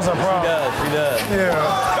defense, though. That's her problem. She does.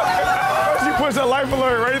 Yeah. She puts that life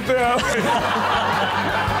alert right there.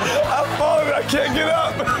 I'm falling. I can't get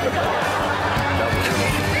up.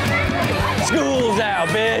 School's out,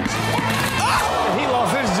 bitch. He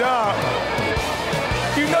lost his job.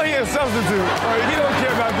 You know he a substitute. Right? He don't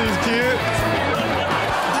care about these kids.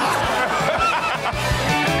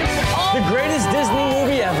 The greatest Disney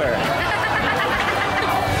movie ever.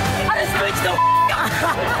 I just switched the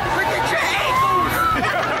Look at your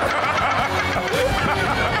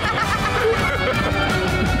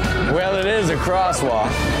ankles. Well, it is a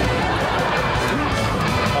crosswalk.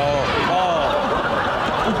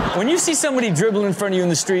 When you see somebody dribble in front of you in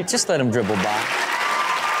the street, just let them dribble by.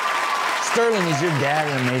 Sterling, is your dad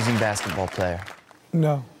an amazing basketball player?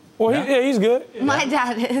 No. Well, he's good. My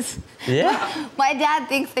dad is. Yeah? My dad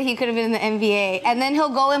thinks that he could have been in the NBA, and then he'll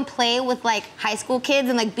go and play with, like, high school kids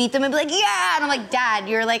and, like, beat them and be like, yeah! And I'm like, Dad,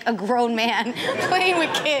 you're, like, a grown man playing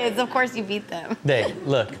with kids. Of course you beat them. Dave,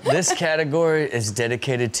 look, this category is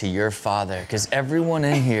dedicated to your father, because everyone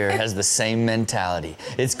in here has the same mentality.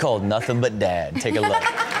 It's called nothing but dad. Take a look.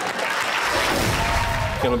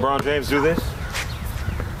 Can LeBron James do this?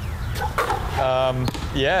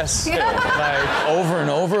 Yes. Like, over and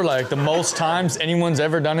over, like the most times anyone's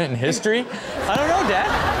ever done it in history. I don't know, Dad.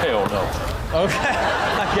 Hell no. Okay,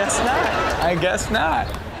 I guess not. I guess not.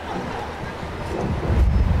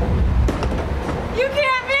 You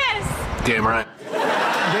can't miss. Damn right.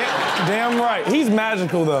 Damn right. He's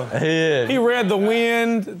magical, though. He is. He read the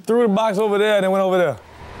wind, threw the box over there, and then went over there.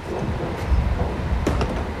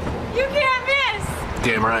 You can't miss.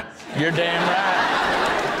 Damn right. You're damn right.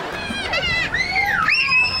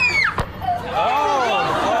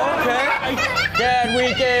 Oh, okay. Dad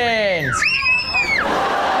Weekends.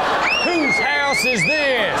 Whose house is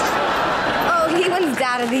this? Oh, he wins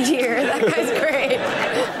Dad of the Year. That guy's great.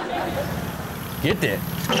 Get that.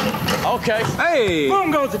 Okay. Hey! Boom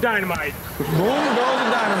goes the dynamite. Boom goes the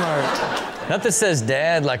dynamite. Nothing says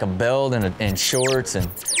dad like a belt and shorts and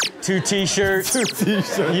 2 T-shirts. 2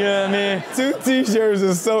 T-shirts. You know what I mean? 2 T-shirts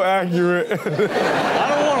is so accurate. I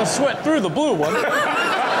don't want to sweat through the blue one.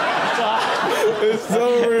 It's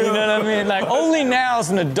so real. You know what I mean? Like, only now as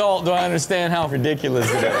an adult do I understand how ridiculous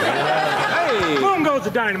it is. You know? Hey! Boom goes the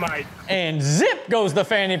dynamite. And zip goes the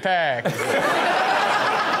fanny pack. Dad,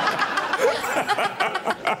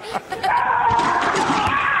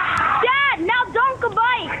 now dunk a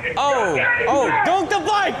bike. Oh, dunk the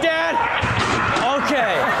bike, Dad.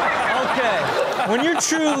 Okay. When you're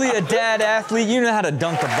truly a dad athlete, you know how to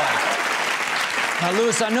dunk a bike. Now,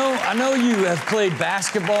 Lewis, I know you have played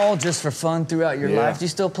basketball just for fun throughout your life. Do you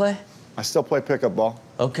still play? I still play pickup ball.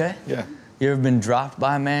 Okay. Yeah. You ever been dropped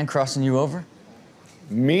by a man crossing you over?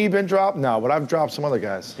 Me been dropped? No, but I've dropped some other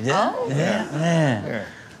guys. Yeah? Oh? Yeah, man. Yeah.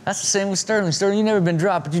 That's the same with Sterling. Sterling, you never been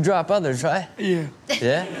dropped, but you drop others, right? Yeah.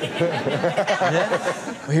 Yeah?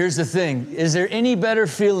 Yeah? Well, here's the thing. Is there any better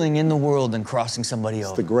feeling in the world than crossing somebody over?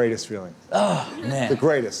 It's the greatest feeling. Oh, man. The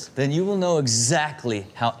greatest. Then you will know exactly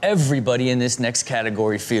how everybody in this next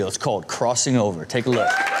category feels. It's called crossing over. Take a look.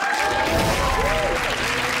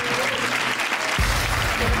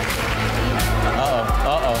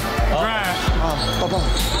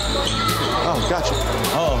 Oh, gotcha.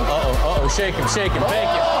 Shake him, bake him.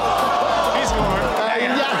 He's scored.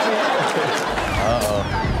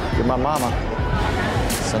 Get my mama.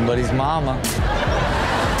 Somebody's mama. Oh,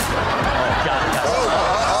 God.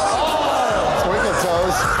 Twinkle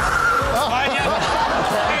toes.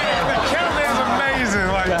 The count is amazing.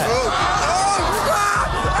 Like,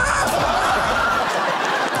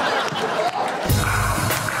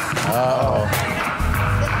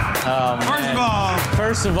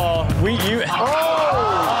 First of all, First of all,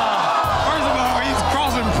 he's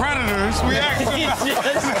crossing predators. We actually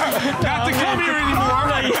not to come here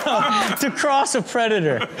anymore. To cross a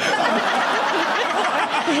predator.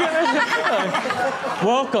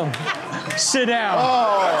 Welcome. Sit down.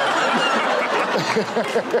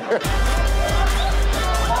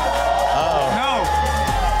 No.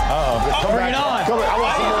 Bring it on. Come on. I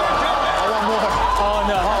want some more. I want more. Oh,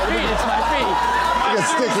 no. My feet. It's my feet. I can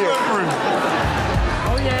stick here.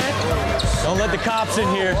 Oh, yeah. Don't let the cops in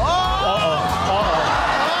here. Oh,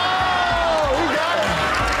 he got it.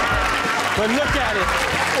 But look at it.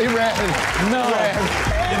 He ran. No.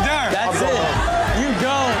 You're done. That's it. You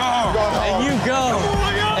go. And you go.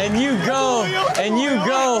 And you go. And you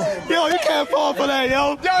go. Yo, you can't fall for that,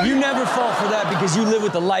 yo. You never fall for that because you live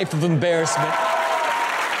with a life of embarrassment.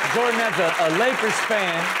 Jordan, as a Lakers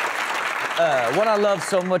fan, what I love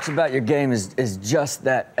so much about your game is just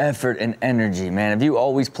that effort and energy, man. Have you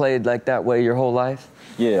always played like that way your whole life?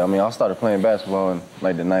 Yeah, I mean, I started playing basketball in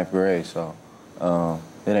like the 9th grade, so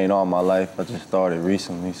it ain't all my life. I just started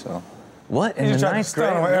recently, so. What, in the 9th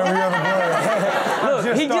grade? Every other player.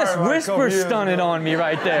 Look, he just whisper stunted on me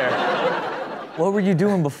right there. What were you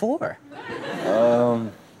doing before? Well,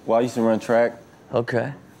 I used to run track.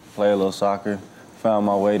 Okay. Play a little soccer. Found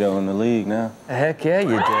my way though in the league now. Heck yeah,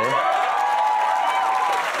 you did.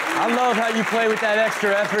 I love how you play with that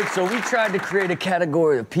extra effort, so we tried to create a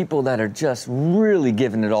category of people that are just really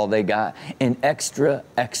giving it all they got in extra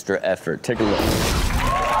effort. Take a look.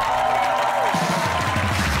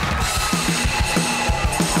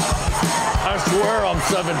 I swear I'm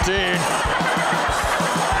 17.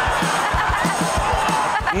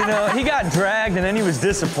 You know, he got dragged and then he was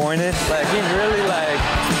disappointed. Like, he really,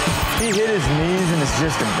 he hit his knees and is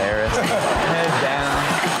just embarrassed. Head down.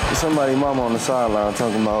 Somebody mama on the sideline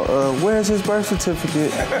talking about, where's his birth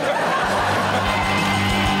certificate? The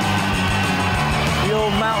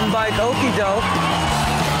old mountain bike okey doke.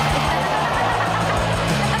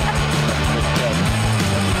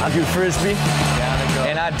 I do frisbee.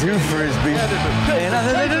 And I do frisbee. And I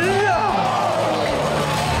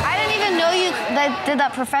didn't even know you did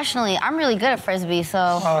that professionally. I'm really good at frisbee,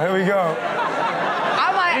 so. Oh, here we go.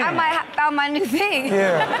 I might have found my new thing.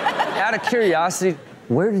 Yeah. Out of curiosity,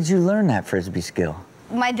 where did you learn that frisbee skill?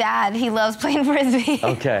 My dad, he loves playing frisbee.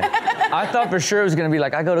 Okay. I thought for sure it was gonna be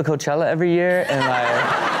like, I go to Coachella every year and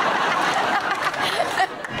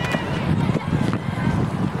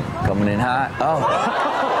coming in hot. Oh.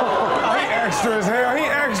 He extra as hell. He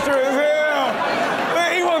extra as hell.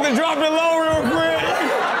 Man, he wants to drop it low real quick.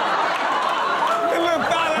 Little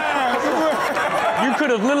thought ass. You could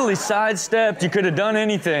have literally sidestepped. You could have done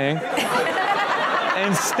anything.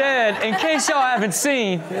 Instead, in case y'all haven't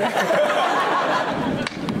seen,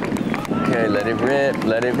 Okay, let it rip,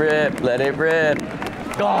 let it rip, let it rip.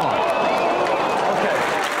 Gone. Okay.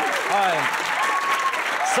 All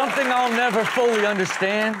right. Something I'll never fully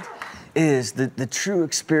understand is the true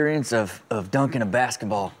experience of dunking a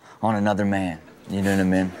basketball on another man. You know what I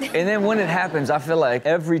mean? And then when it happens, I feel like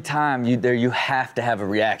every time you have to have a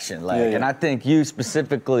reaction. Like, and I think you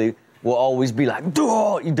specifically will always be like,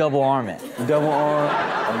 duh, you double arm it. You double arm,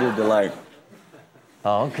 I did the like.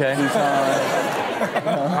 Oh, okay. All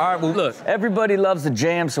right, well, look, everybody loves the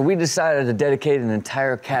jam, so we decided to dedicate an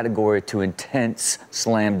entire category to intense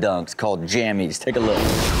slam dunks called jammies. Take a look.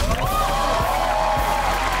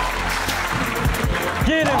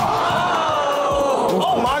 Get him!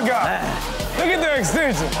 Oh my God! Look at the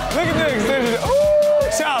extension. Look at the extension.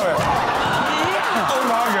 Ooh, Charlie. Oh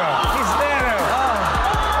my God. He's standing.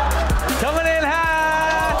 Coming in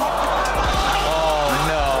high. Oh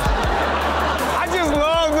no. I just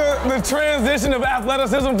love the transition of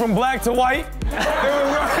athleticism from black to white. It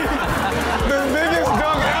was like the biggest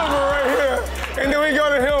dunk ever right here. And then we go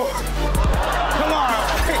to him. Come on.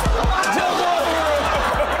 Jump over.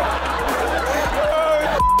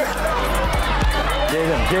 Get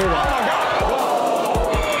him, get him. Oh my God.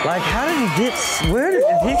 Like, how did he get, where did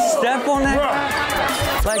he step on that guy?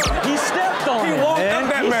 Like, he stepped on it, He walked man. up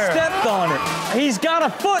that He man. stepped on it. He's got a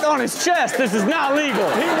foot on his chest. This is not legal.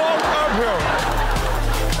 He walked up him.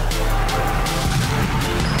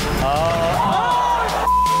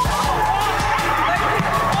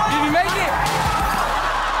 Did he make it?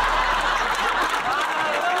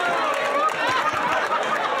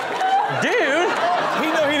 Dude. He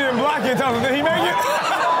know he didn't block it. Did he make it?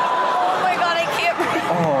 Oh my God, I can't breathe.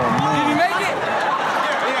 Oh, man. Did he make it?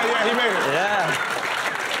 Yeah, he made it. Yeah.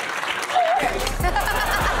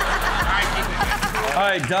 All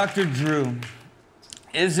right, Dr. Drew,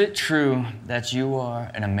 is it true that you are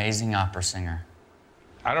an amazing opera singer?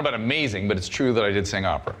 I don't know about amazing, but it's true that I did sing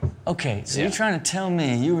opera. Okay, so you're trying to tell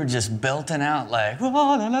me you were just belting out like, la,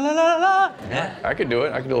 la, la, la, la, la. Yeah, I could do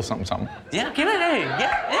it. I could do a little something, something. Yeah, give it, hey,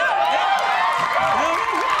 yeah.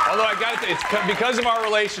 Although I got it's because of our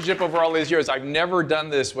relationship over all these years, I've never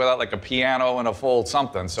done this without like a piano and a full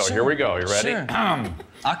something. So here we go. You ready? Sure.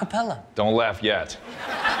 Acapella. Don't laugh yet.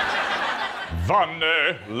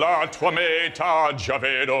 Vanne la tua metà già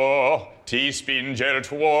vedo, ti spinge il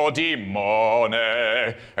tuo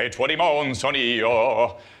dimone, e il tuo dimon son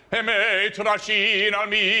io, e me trascina al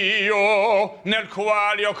mio, nel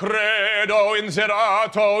quale io credo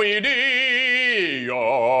inserato in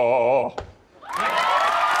Dio.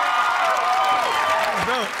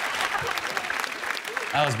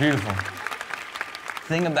 That was beautiful. The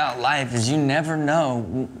thing about life is you never know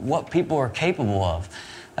what people are capable of.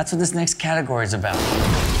 That's what this next category is about.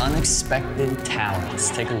 Unexpected talents.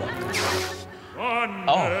 Take a look. Hell no.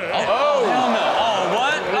 Oh,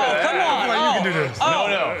 what? Oh, come on. You can do this. No.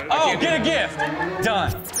 Oh, get a gift.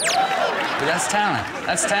 Done. But that's talent.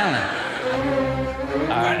 That's talent.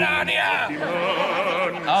 All right.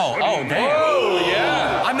 Oh, damn. Oh,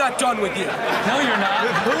 yeah. I'm not done with you. No, you're not.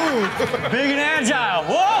 Big and agile.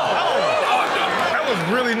 Whoa. That was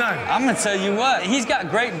really nice. I'm gonna tell you what, he's got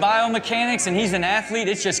great biomechanics and he's an athlete.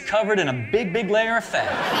 It's just covered in a big, big layer of fat.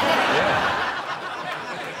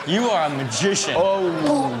 Yeah. You are a magician.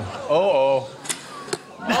 Oh.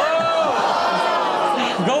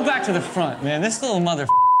 Go back to the front, man. This little man.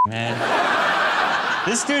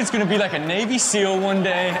 This dude's gonna be like a Navy SEAL one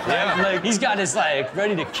day. Yeah. Like he's got his like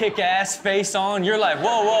ready to kick ass face on. You're like,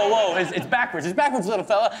 whoa. It's backwards. It's backwards, little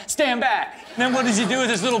fella. Stand back. And then what does he do with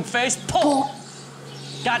his little face? Pull.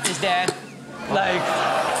 Got this, Dad. Like.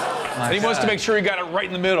 And he wants to make sure he got it right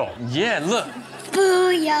in the middle. Yeah, look.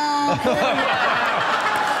 Booyah.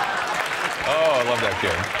 Oh, I love that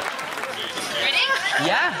kid. Ready?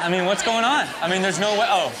 Yeah, I mean, what's going on? I mean, there's no way.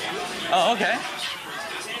 Oh, okay.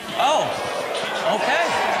 Oh, okay.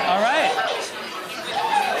 All right.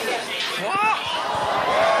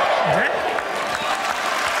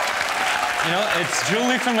 You know, it's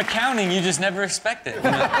Julie from accounting. You just never expect it.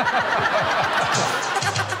 You know?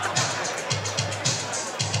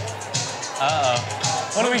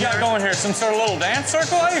 What do we got going here? Some sort of little dance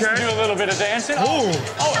circle? I used to do a little bit of dancing. Oh,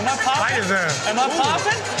 am I popping? Am I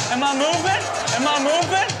popping? Am I moving? Am I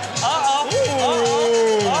moving?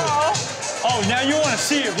 Oh, now you want to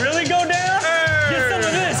see it really go down? Hey. Get some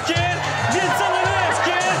of this, kid. Get some of this,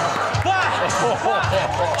 kid.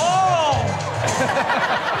 Oh.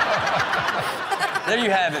 There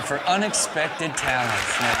you have it for unexpected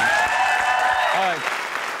talents, man. All right.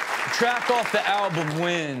 track off the album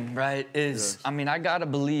Win, right, is, I mean, I gotta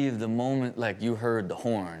believe the moment, like, you heard the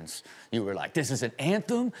horns, you were like, this is an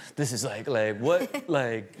anthem? This is like what,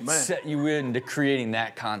 like, set you into creating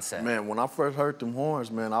that concept? Man, when I first heard them horns,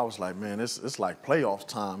 man, I was like, man, it's like playoffs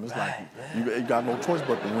time. It's like, you got no choice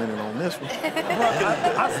but to win it on this one.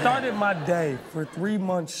 I started my day for 3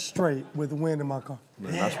 months straight with Win in my car.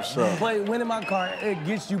 Man, that's what's up. Play Win in my car, it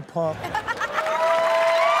gets you pumped.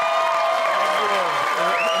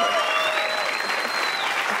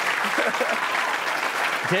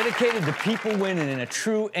 Dedicated to people winning in a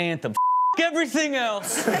true anthem. Everything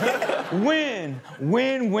else. Win,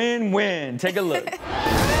 win, win, win. Take a look.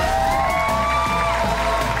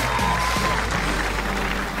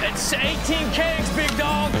 It's 18 cakes, big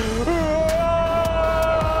dog.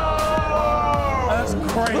 That's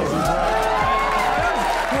crazy, bro. That's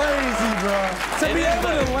crazy, bro. To be able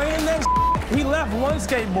to land that he left one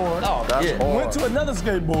skateboard. Oh, that's hard. Went to another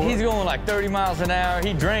skateboard. He's going like 30 miles an hour.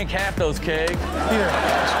 He drank half those kegs.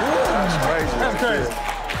 That's crazy. That's crazy.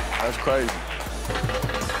 That's crazy.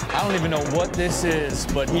 I don't even know what this is,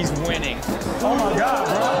 but he's winning. Oh my God,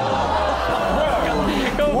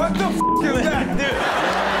 bro. Bro, what the f is that? Dude.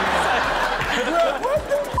 Bro, what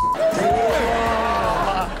the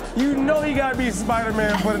f? You know he gotta be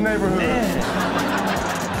Spider-Man for the neighborhood.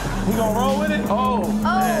 He gonna roll with it? Oh, he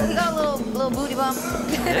got a little booty bump.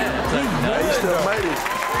 He still made it.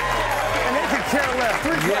 And they could care less. We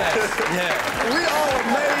all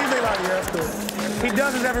amazing like yes, he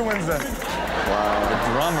does it every Wednesday. Wow. The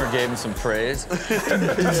drummer gave him some praise. I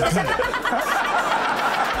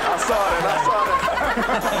saw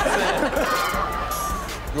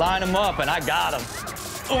it. Line him up, and I got him.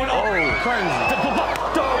 Oh, no. Crazy.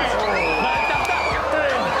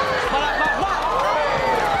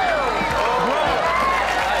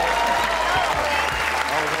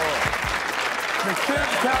 The kid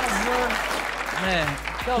counselor, man,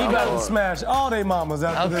 he about to smash all they mamas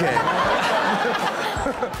after this.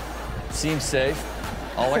 Seems safe.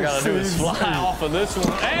 All I gotta do is fly off of this one.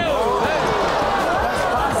 That's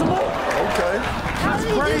possible? Okay. That's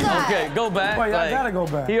crazy. Okay, go back. Wait, I gotta go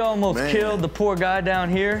back. He almost killed the poor guy down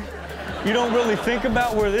here. You don't really think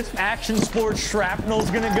about where this action sports shrapnel's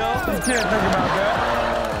gonna go? You can't think about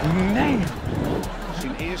that. Man.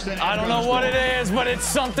 I don't know what it is, but it's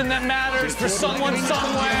something that matters for someone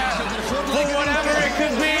somewhere, for whatever it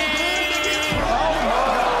could be.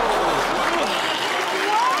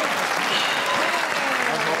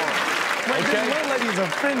 Wait, this one lady's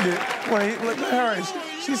offended. Wait, look at her.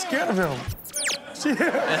 She's scared of him.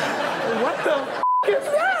 What the f is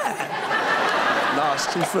that? Nah,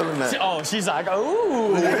 she's feeling that. Oh, she's like,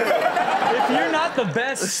 ooh. If you're not the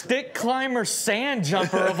best stick climber sand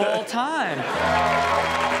jumper of all time.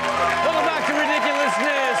 Welcome back to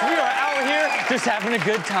Ridiculousness. We are out here just having a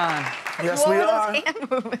good time. Yes, we are.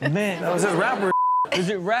 Man. That was his rapper. Is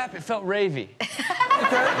it rap? It felt ravey.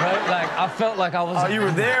 Right? Like, I felt like I was... Oh, you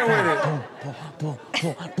were there with it.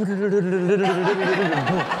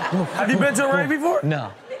 Have you been to a rave before?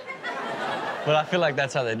 No. But I feel like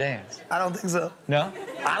that's how they dance. I don't think so. No?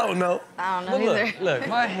 I don't know. I don't know either. Look,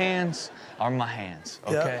 my hands are my hands,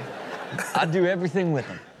 okay? I do everything with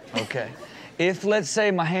them, okay? If, let's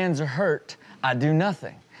say, my hands are hurt, I do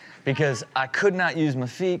nothing. Because I could not use my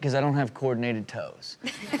feet because I don't have coordinated toes,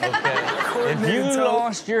 okay? If you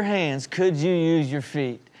lost your hands, could you use your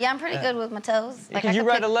feet? Yeah, I'm pretty good with my toes. Like, Could you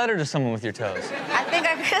write a letter to someone with your toes? I think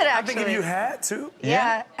I could, actually. I think if you had to.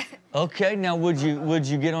 Yeah. Okay, now would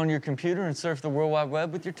you get on your computer and surf the World Wide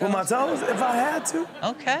Web with your toes? With my toes, if I had to.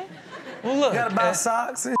 Okay. Well, look. You gotta buy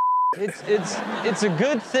socks and It's a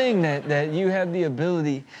good thing that you have the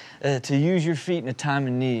ability to use your feet in a time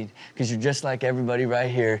of need, because you're just like everybody right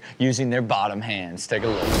here using their bottom hands. Take a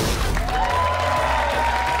look.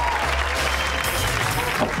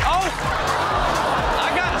 Oh! I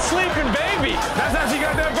got a sleeping baby. That's how she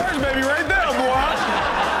got that first baby right there, boy.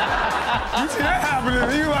 You see that happening,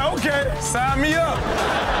 you like, okay, sign me up.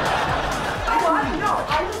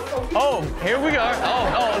 Oh, here we are.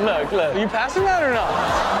 Oh, look. You passing that or not?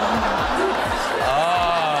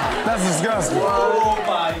 That's disgusting. Oh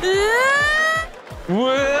my.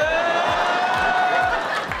 Whoa.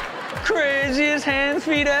 Craziest hand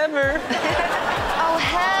feet ever. Oh,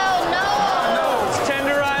 hell no. Let's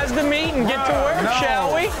tenderize the meat and get to work,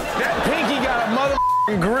 shall we? That pinky got a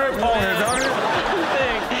motherfucking grip on it, don't it?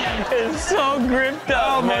 It's so gripped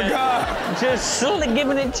up. Oh my God. Just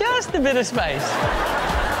giving it just a bit of space.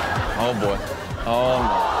 Oh boy. Oh my.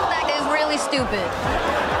 That is really stupid.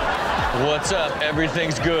 What's up?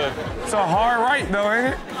 Everything's good. It's a hard right though,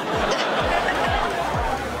 ain't it?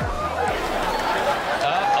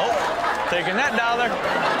 Taking that dollar.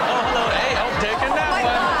 Oh, hello.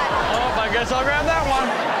 Guess I'll grab that one.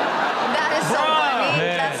 That is so funny.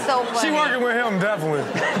 Man. That's so funny. She working with him, definitely.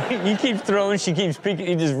 You keep throwing, she keeps picking,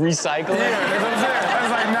 you just recycle it. Yeah, that's what I'm saying. That's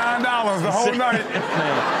like $9 the whole night.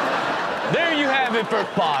 There you have it for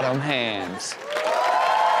bottom hands.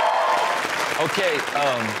 Okay,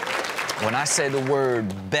 when I say the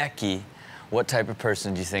word Becky, what type of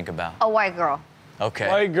person do you think about? A white girl. Okay.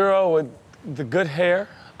 White girl with the good hair,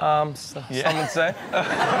 some would say.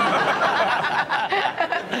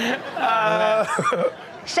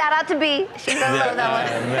 Shout out to B. She's gonna love that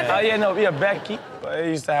one. Becky. I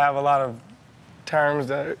used to have a lot of terms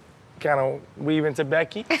that kind of weave into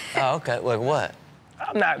Becky. Oh, okay. Like what?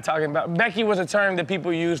 I'm not talking about. Becky was a term that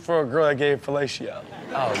people used for a girl that gave fellatio.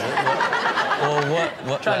 Oh,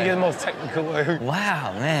 what? Trying to get the most technical way.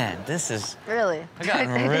 Wow, man, this is. Really? I got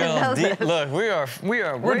real deep. Look,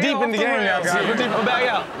 we're deep in the game now, guys. We're deep. We're back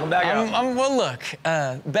out. We're back out. Well, look,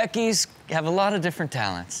 Becky's have a lot of different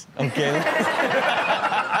talents. Okay.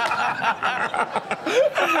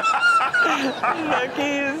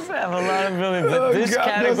 Becky's have a lot of ability, but this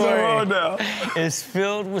category is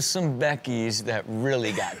filled with some Beckys that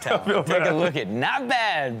really got talent. Take a look at not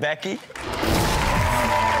bad, Becky.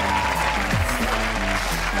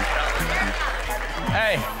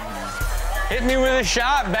 Hey, hit me with a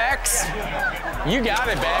shot, Bex. You got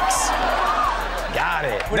it, Bex. Got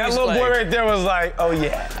it. That little boy right there was like, oh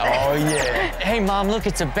yeah. Oh yeah. Hey, Mom, look,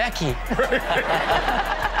 it's a Becky.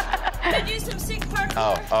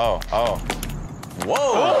 Oh.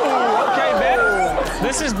 Whoa. Ooh, okay, man.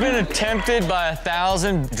 This has been attempted by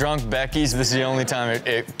 1,000 drunk Beckys. This is the only time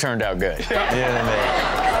it turned out good. You know what I mean?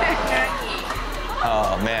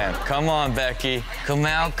 Oh, man. Come on, Becky. Come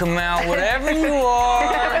out, whatever you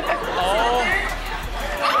are. Oh.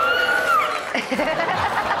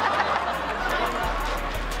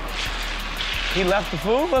 He left the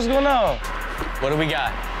food? What's going on? What do we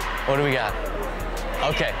got?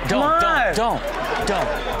 Okay, don't.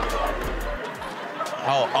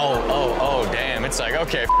 Oh, damn. It's like,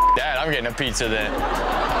 okay, that. I'm getting a pizza then.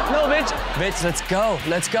 No, bitch. Bitch, let's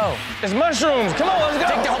go. It's mushrooms. Come on,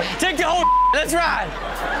 let's go. Take the whole Let's ride.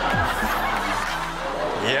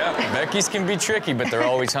 Yeah, Becky's can be tricky, but they're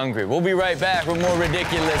always hungry. We'll be right back with more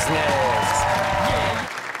ridiculousness.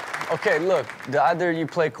 Okay, look, do either of you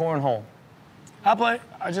play cornhole? I play.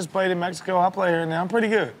 I just played in Mexico. I play here now. I'm pretty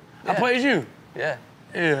good. Yeah. I played you. Yeah.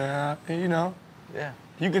 Yeah, you know. Yeah.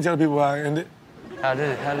 You can tell people how I ended. How did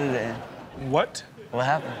it end? What? What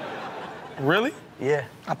happened? Really? Yeah.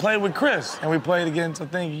 I played with Chris, and we played against, I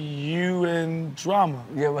think, you and Drama.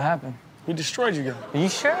 Yeah, what happened? We destroyed you guys. Are you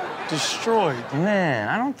sure? Destroyed. Man,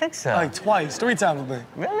 I don't think so. Like twice, 3 times, I think.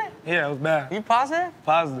 Really? Yeah, it was bad. You positive?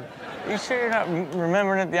 Positive. You sure you're not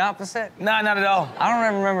remembering it the opposite? Nah, not at all. I don't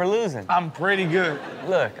ever remember losing. I'm pretty good.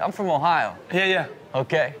 Look, I'm from Ohio. Yeah.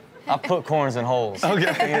 Okay. I put corns in holes. Okay.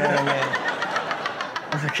 You know what I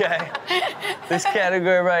mean? Okay. This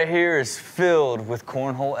category right here is filled with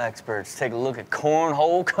cornhole experts. Take a look at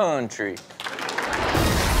cornhole country.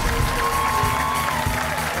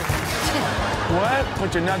 What?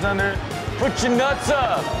 Put your nuts under it? Put your nuts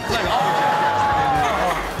up. Like,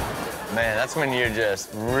 Man, that's when you're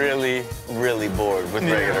just really, really bored with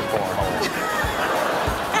regular cornhole.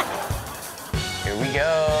 Here we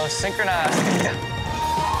go, synchronized.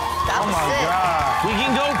 Oh my God. We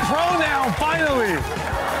can go pro now, finally.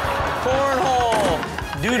 Cornhole.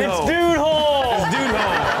 Dude It's hole. dude hole. It's dude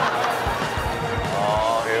hole.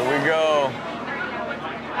 Oh, here we go.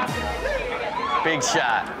 Big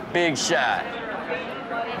shot.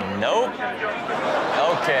 Nope.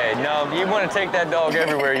 Okay, no, you want to take that dog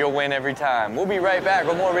everywhere, you'll win every time. We'll be right back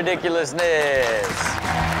with more ridiculousness.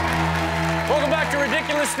 Welcome back to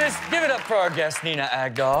Ridiculousness. Give it up for our guest, Nina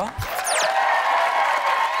Agdal.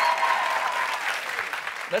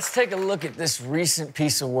 Let's take a look at this recent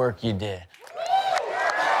piece of work you did.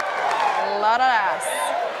 A lot of ass.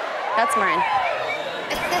 That's mine.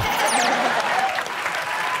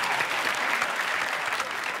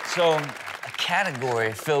 So, a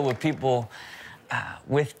category filled with people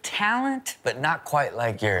with talent, but not quite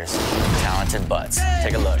like yours. Talented butts.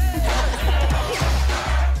 Take a look.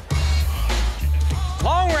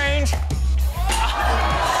 Long range.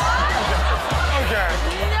 Okay.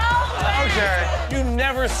 You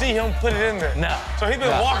never see him put it in there. No. So he's been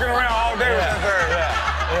walking around all day with that thing.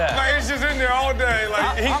 Yeah. Like, it's just in there all day.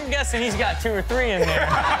 Like, I'm guessing he's got 2 or 3 in there.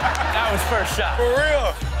 That was first shot. For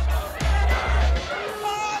real.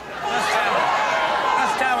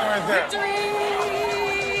 That's talent right there.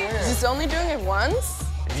 Is this only doing it once?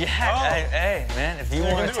 Yeah, hey, man, if you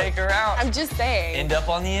want to take her out, I'm just saying. end up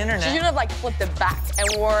on the internet. She should have, like, flipped it back and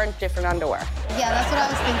worn different underwear. Yeah, that's what I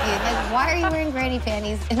was thinking. Like, why are you wearing granny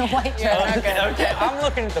panties in a white dress? Okay, I'm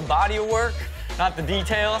looking at the body of work, not the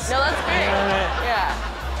details. No, that's great. You know what I mean? Yeah.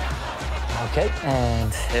 Okay,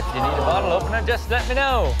 and if you need a bottle opener, just let me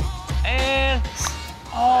know. And,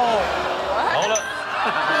 oh. What? Hold up.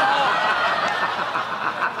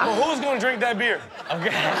 Well, who's gonna drink that beer?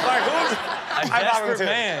 Okay. Like, who's? A desperate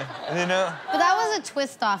man, you know? But that was a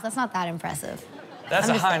twist off. That's not that impressive. That's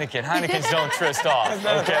a Heineken. Heinekens don't twist off,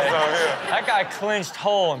 okay? That guy clinched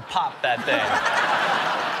whole and popped that thing.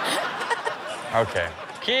 Okay.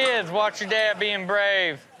 Kids, watch your dad being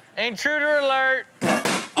brave. Intruder alert.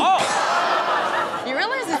 Oh! You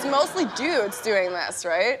realize it's mostly dudes doing this,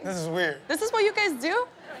 right? This is weird. This is what you guys do?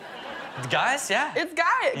 Guys, yeah. It's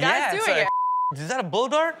guys doing like, it. Is that a blow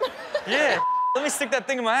dart? Yeah. Let me stick that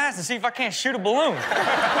thing in my ass and see if I can't shoot a balloon.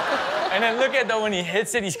 And then look at, though, when he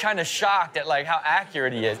hits it, he's kind of shocked at, like, how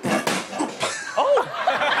accurate he is. Oh!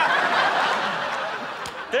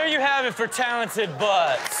 There you have it for talented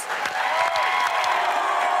butts.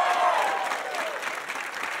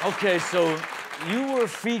 Okay, so you were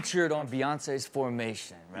featured on Beyonce's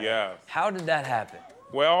Formation, right? Yeah. How did that happen?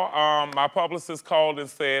 Well, my publicist called and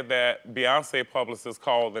said that Beyonce publicist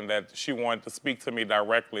called and that she wanted to speak to me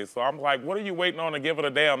directly. So I'm like, what are you waiting on to give her the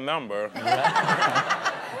damn number?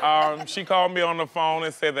 She called me on the phone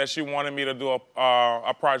and said that she wanted me to do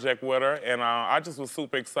a project with her, and I just was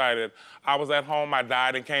super excited. I was at home, I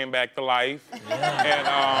died and came back to life. And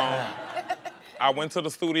I went to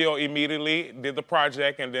the studio immediately, did the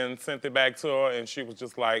project, and then sent it back to her, and she was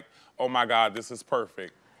just like, oh my God, this is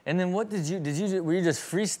perfect. And then what were you just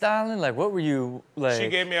freestyling? Like, what were you, like? She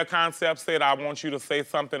gave me a concept, said, I want you to say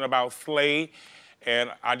something about Slay. And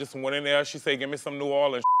I just went in there, she said, give me some New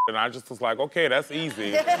Orleans and I just was like, okay, that's easy.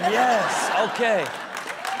 Yes, okay.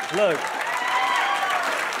 Look.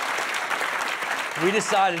 We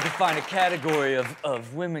decided to find a category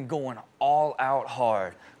of women going all out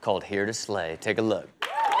hard called Here to Slay. Take a look.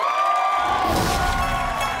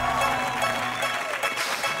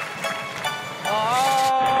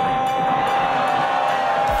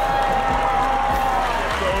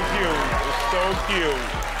 Cute.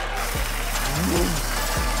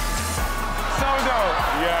 So dope.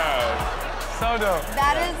 Yeah. So dope.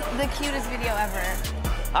 That is the cutest video ever.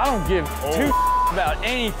 I don't give two about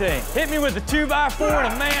anything. Hit me with a 2x4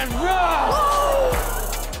 and a man rush.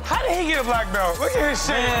 How did he get a black belt? Look at his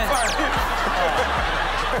shit.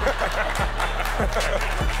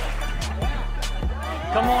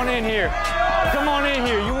 Come on in here. Come on in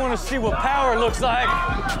here. You want to see what power looks like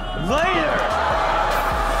later.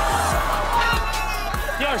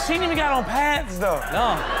 Yo, she ain't even got on pads, though.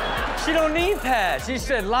 No, she don't need pads. She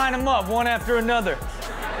said line them up one after another.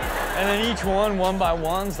 And then each one by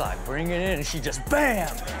one's like, bring it in. And she just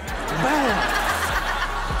bam, bam.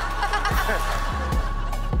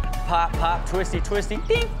 Pop, pop, twisty, twisty,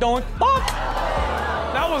 ding, donk, pop.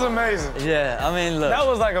 That was amazing. Yeah, I mean, look. That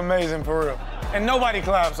was like amazing for real. And nobody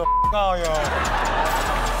clapped, so all y'all.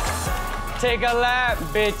 Take a lap,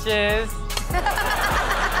 bitches.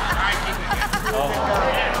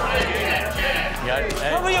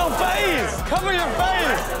 Cover your face! Cover your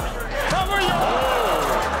face! Cover your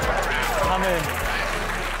I mean,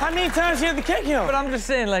 how many times you have to kick him? But I'm just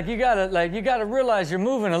saying, like, you gotta realize you're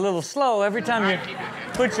moving a little slow. Every time you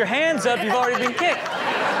put your hands up, you've already been kicked.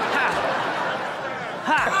 Ha!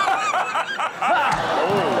 Ha! Ha!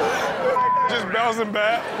 Oh. Just bouncing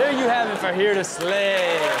back. There you have it for Here to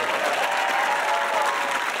Slay.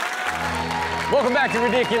 Welcome back to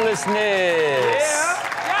Ridiculousness.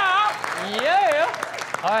 Yeah.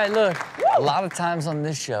 All right, look, a lot of times on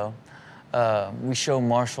this show, we show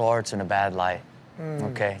martial arts in a bad light,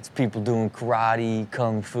 okay? It's people doing karate,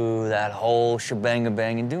 kung fu, that whole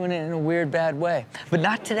shebang-a-bang, and doing it in a weird, bad way. But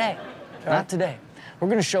not today, not today. We're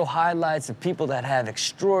gonna show highlights of people that have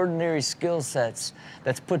extraordinary skill sets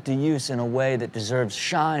that's put to use in a way that deserves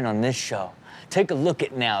shine on this show. Take a look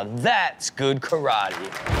at now, that's good karate.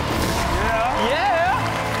 Yeah.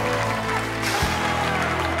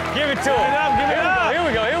 Give it to him. Give it up. Here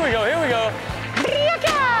we go.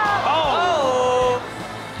 Oh.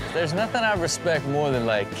 There's nothing I respect more than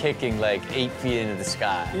like kicking like 8 feet into the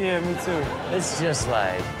sky. Yeah, me too. It's just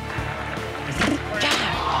like.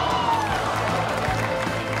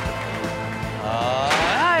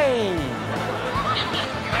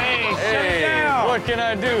 Hey, shut it down. What can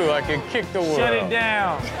I do? I can kick the world. Shut it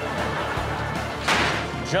down.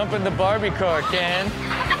 Jump in the Barbie car, Ken.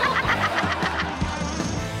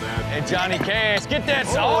 Hey, Johnny Cash, get that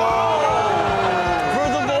song for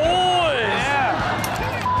the boys. Yeah.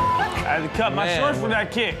 I had to cut my shorts for that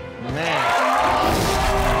kick. Man.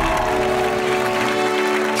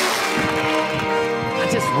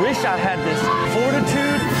 just wish I had this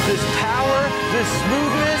fortitude, this power, this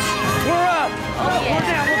smoothness. We're up. We're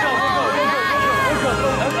down. We'll go.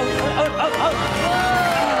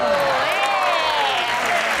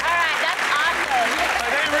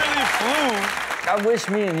 I wish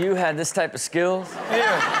me and you had this type of skills.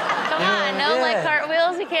 Yeah. Come on, no like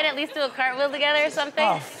cartwheels? We can't at least do a cartwheel together or something?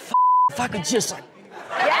 Oh, if I could just like...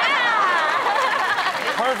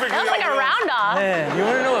 Perfect. That was like a round off. Man, you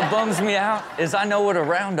wanna know what bums me out? Is I know what a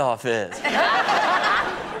round off is.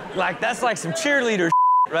 Like, that's like some cheerleader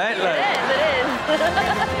right? Like, it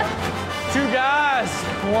is. 2 guys,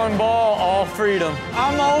 1 ball, all freedom.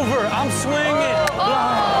 I'm over, I'm swinging.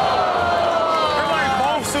 Everybody's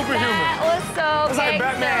both superhuman. That was so It's like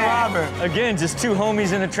Batman and Robin. Again, just 2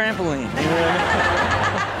 homies in a trampoline. You know what I mean?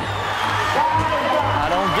 I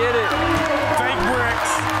don't get it. Fake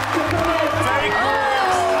bricks. Fake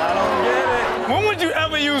bricks. I don't get it. When would you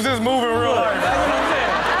ever use this move in real life? That's what I'm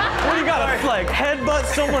saying. What, you gotta like headbutt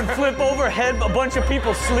someone, flip over, a bunch of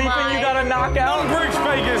people sleeping, you gotta knock out? Them bricks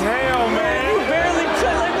fake as hell, man. You barely,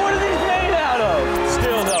 like, what are these made out of?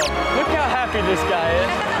 Still though, look how happy this guy is.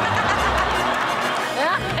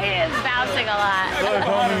 He is bouncing a lot. Look,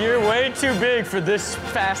 homie, you're way too big for this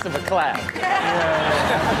fast of a clap.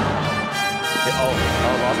 Oh,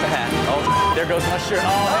 lost a hat. Oh, there goes my shirt.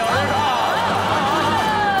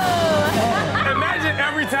 Imagine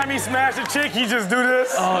every time he smashed a chick, he just do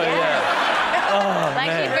this. Oh, yeah. Oh, like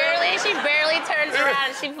man. she barely turns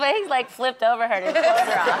around. She like flipped over her to close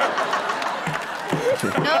her off.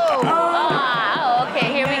 No. Oh,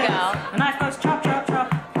 okay, here we go. The knife goes chop, chop,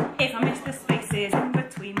 chop. If I miss the spaces in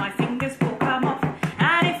between, my fingers will come off.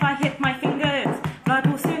 And if I hit my fingers, blood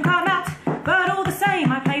will soon come out. But all the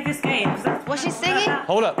same, I play this game. What's she singing?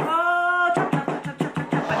 Hold up.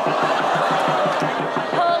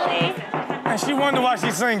 Holy. And she wonder why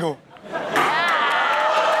she's single. There you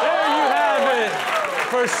have it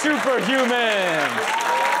for superhumans.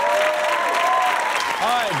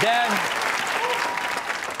 All right, Dad.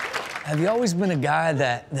 Have you always been a guy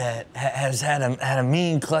that has had a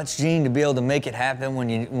mean clutch gene to be able to make it happen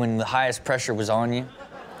when the highest pressure was on you?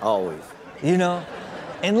 Always. You know?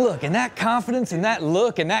 And look, and that confidence and that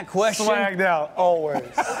look and that question. Swagged out, always.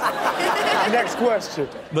 Next question.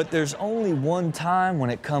 But there's only one time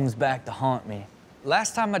when it comes back to haunt me.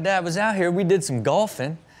 Last time my dad was out here, we did some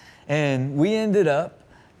golfing, and we ended up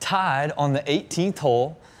tied on the 18th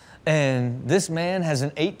hole, and this man has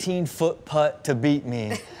an 18-foot putt to beat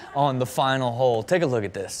me on the final hole. Take a look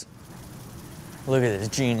at this. Look at this.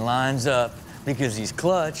 Gene lines up because he's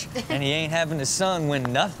clutch, and he ain't having his son win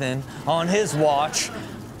nothing on his watch.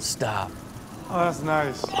 Stop. Oh, that's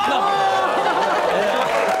nice. Yeah.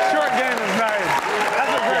 Short game is nice.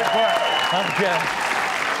 That's a great putt. Okay.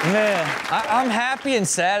 Man, I'm happy and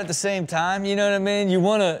sad at the same time. You know what I mean? You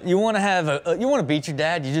wanna beat your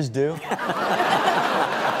dad. You just do.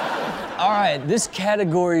 All right, this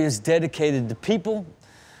category is dedicated to people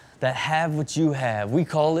that have what you have. We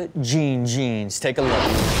call it Gene Genes. Take a look.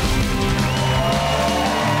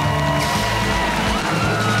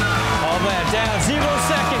 Oh man, down 0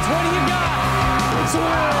 seconds. What do you got?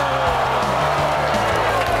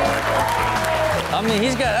 I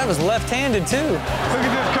mean, that was left-handed too. Look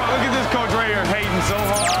at this coach right here hating so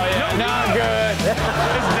hard. Oh yeah, not good.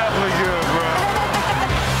 It's definitely good, bro.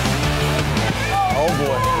 Oh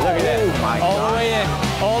boy, look at that. Oh my all God. the way in,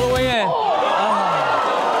 all the way in.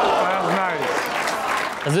 That was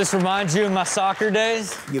nice. Does this remind you of my soccer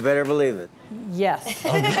days? You better believe it. Yes.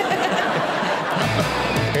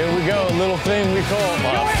 Here we go, a little thing we call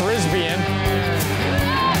frisbeeing.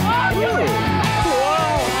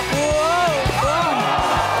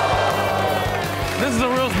 This is a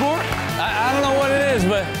real sport? I don't know what it is,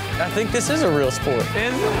 but I think this is a real sport.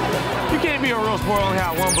 Is it? You can't be a real sport only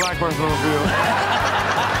have one black person on the field.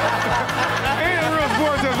 Ain't a real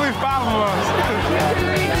sport, there's at least 5 of us.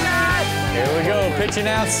 Here we go, pitching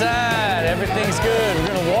outside. Everything's good. We're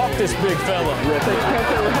gonna walk this big fella. We're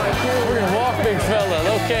gonna walk big fella.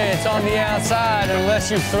 Okay, it's on the outside unless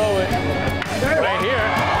you throw it right here.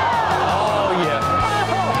 Oh yeah.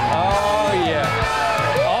 Oh yeah.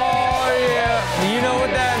 Oh yeah. You know what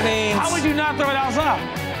that means. How would you not throw it outside?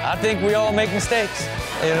 I think we all make mistakes.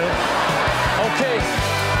 You know? Okay.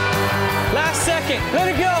 Last second. Let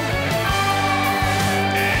it go.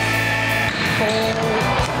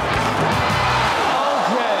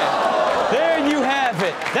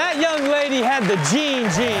 That young lady had the Gene.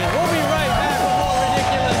 We'll be right back with more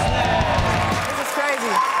Ridiculousness. This is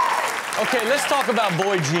crazy. Okay, let's talk about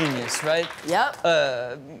boy genius, right? Yep.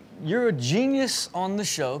 You're a genius on the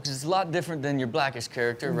show because it's a lot different than your Blackish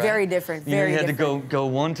character, right? Very different. You know, Very you had different. to go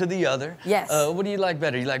one to the other. Yes. What do you like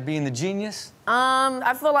better? You like being the genius?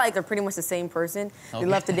 I feel like they're pretty much the same person. Okay. They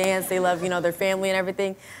love to dance. They love, you know, their family and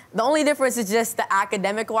everything. The only difference is just the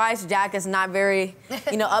academic-wise. Jack is not very,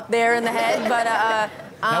 you know, up there in the head. But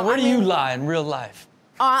now, where do you lie in real life?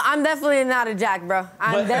 I'm definitely not a Jack, bro.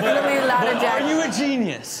 I'm definitely not a Jack. Are you a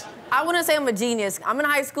genius? I wouldn't say I'm a genius. I'm in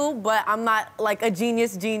high school, but I'm not like a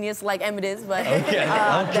genius like Emmett is. But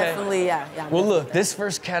definitely, yeah. Well, look, this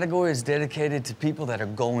first category is dedicated to people that are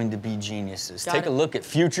going to be geniuses. Take a look at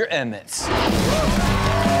future Emmets.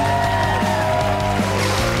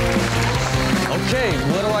 Okay,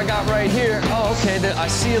 what do I got right here? Oh, okay, I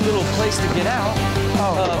see a little place to get out.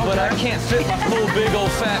 But I can't fit my full big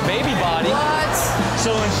old fat baby body. What?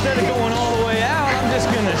 So instead of going all the way out, I'm just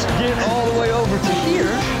gonna get all the way over to here.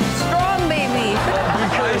 Strong, baby.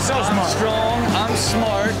 Because so I'm smart. strong, I'm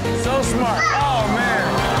smart. So smart. Oh, man.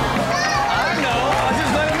 I know. I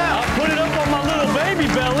just let him out. I put it up on my little baby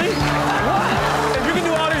belly. What? If you can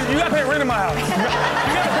do all this, you gotta pay rent in my house. You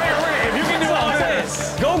gotta pay rent. If you can do all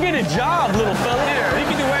this. Go get a job, little fella. Yeah, he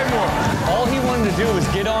can do way more. All he wanted to do was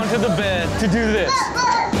get onto the bed to do this.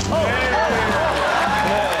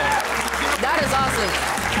 That is awesome.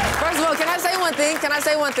 First of all, can I say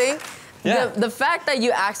one thing? Yeah. The fact that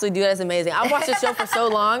you actually do that is amazing. I've watched the show for so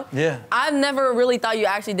long. Yeah. I've never really thought you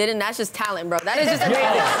actually did it, and that's just talent, bro. That is just amazing.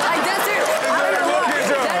 Like, that's it. I don't know what.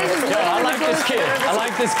 That is just I like this kid. I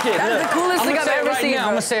like this kid. That's the coolest thing I've ever seen.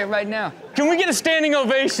 I'm gonna say it right now. Can we get a standing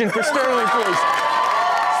ovation for Sterling, please?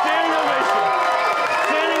 Standing ovation.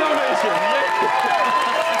 Standing ovation.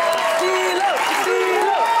 Steelo,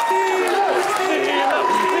 Steelo, Steelo,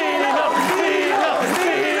 Steelo, Steelo,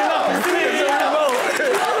 Steelo,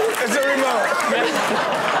 Steelo. It's a remote.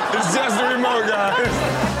 It's just a remote, guys.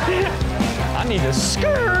 I need a skirt.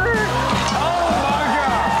 Oh, my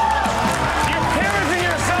God. You're parenting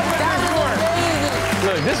yourself at this point.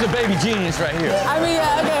 Look, this is a baby genius right here. I mean,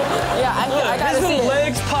 yeah, okay. Yeah, Look, I gotta his see little it.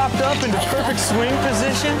 legs popped up into perfect swing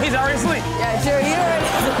position. He's already asleep. Yeah, sure, he already.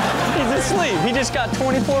 He's asleep. He just got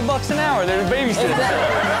 24 bucks an hour. They're babysitting.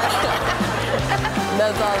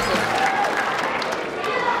 That's awesome.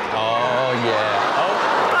 Oh, yeah.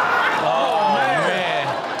 Oh, man.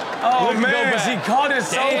 Oh, Look, man, go back. she caught it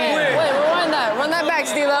so Damn. quick. Wait, rewind that. Run that back,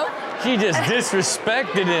 Steelo. She just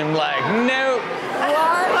disrespected him like, nope.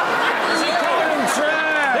 What? She caught him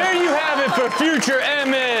trash. There you have it for future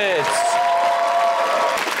Emmets.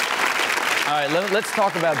 All right, let's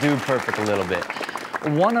talk about Dude Perfect a little bit.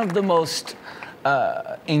 One of the most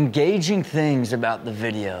engaging things about the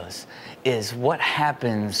videos is what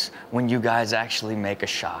happens when you guys actually make a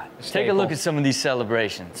shot. Take a look at some of these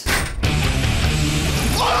celebrations.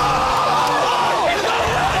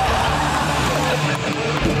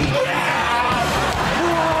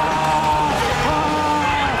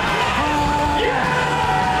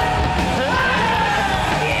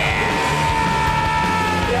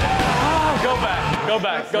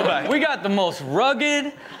 Go back. We got the most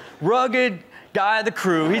rugged guy of the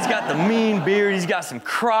crew. He's got the mean beard. He's got some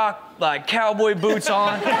croc, like, cowboy boots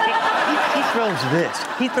on. He throws this.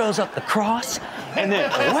 He throws up the cross, and then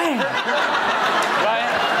wham! Right?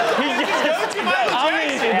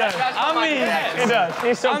 It does.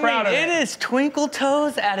 He's so proud of it. It is Twinkle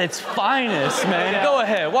Toes at its finest, man. Yeah. Go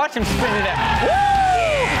ahead. Watch him spin it out. Woo!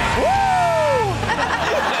 Woo!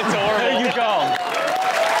 It's horrible. There you go.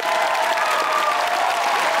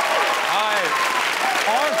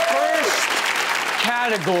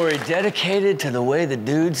 Category dedicated to the way the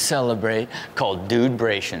dudes celebrate, called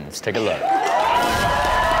Dude-brations. Take a look.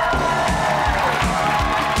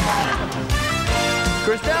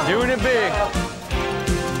 Christelle. Doing it big.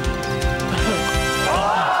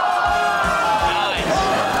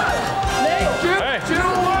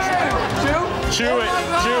 Chew it.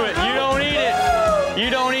 You don't eat it. You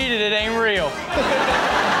don't eat it. It ain't real.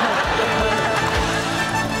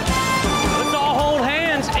 Let's all hold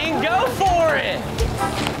hands and go for it.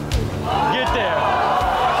 Get there.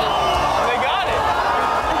 They got it.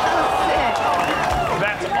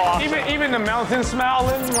 That's awesome. Even the mountain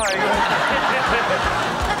smiling, like.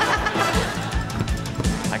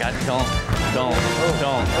 I got it. Don't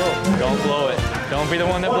blow it. Don't be the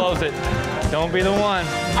one that blows it. Don't be the one.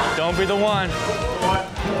 Don't be the one.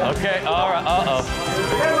 Okay, all right, uh-oh.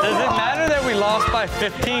 Does it matter that we lost by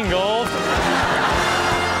 15 goals?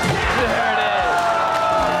 There it is.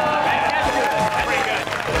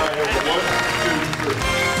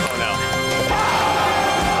 Oh, no.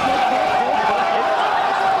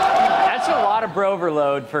 That's a lot of bro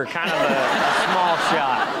broverload for kind of a small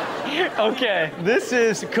shot. Okay, this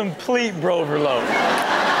is complete broverload.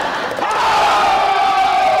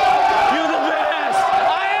 You're the best!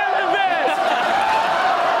 I am the best!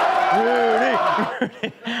 Rudy!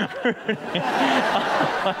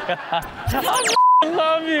 Oh my God. I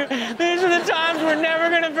love you. These are the times we're never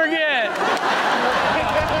gonna forget.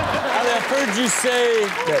 I've heard you say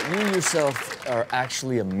that you yourself are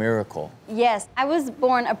actually a miracle. Yes, I was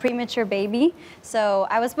born a premature baby. So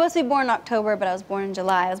I was supposed to be born in October, but I was born in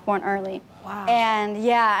July. I was born early. Wow. And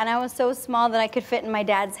yeah, and I was so small that I could fit in my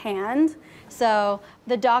dad's hand. So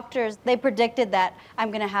the doctors, they predicted that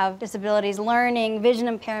I'm gonna have disabilities, learning, vision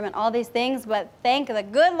impairment, all these things, but thank the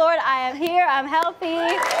good Lord, I am here, I'm healthy.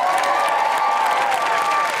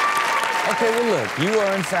 Okay, well look, you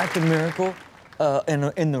are in fact a miracle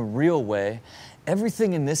in the real way.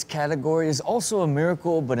 Everything in this category is also a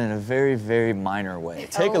miracle, but in a very, very minor way.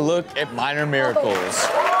 Take a look at minor miracles. I'm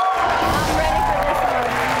ready for this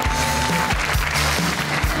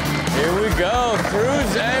one. Here we go,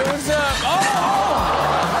 Cruz, hey, what's up?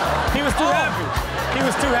 Oh! He was too happy. He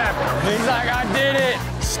was too happy. He's like, I did it.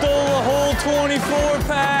 Stole a whole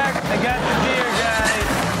 24-pack. I got the deer, guys.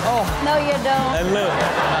 Oh. No, you don't. And look,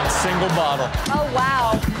 not a single bottle. Oh,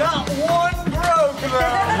 wow. Not one broke, though.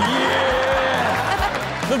 Yeah.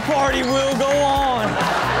 The party will go on.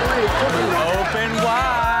 Open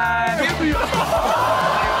wide. Oh,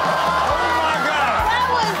 my God. That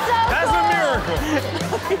was so That's cool. a miracle.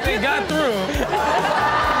 They got through.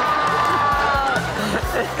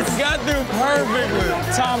 Got through perfectly.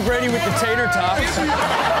 Tom Brady with the tater tots.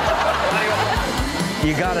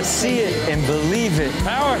 You gotta see it and believe it.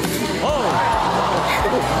 Power. Oh.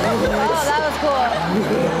 Oh, that was cool.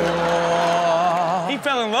 He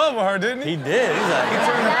fell in love with her, didn't he? He did. He's like,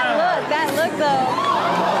 That look though.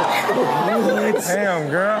 Damn,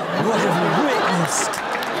 girl. What have you witnessed?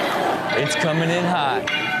 It's coming in hot.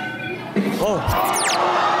 Oh. Oh,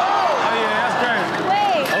 yeah, that's crazy.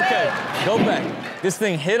 Wait. Okay, go back. This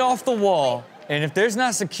thing hit off the wall, and if there's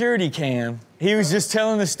not security cam, he was just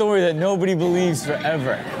telling the story that nobody believes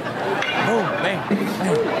forever. Oh, man.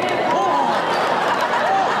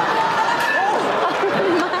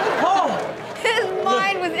 His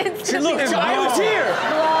mind was instantly Look, I was here.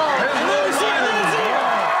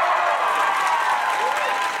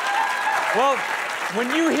 Well,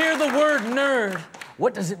 when you hear the word nerd,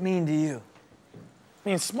 what does it mean to you? It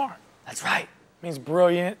means smart. That's right. It means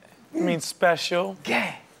brilliant. It means special.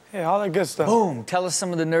 Yeah. Yeah, all that good stuff. Boom. Tell us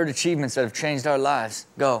some of the nerd achievements that have changed our lives.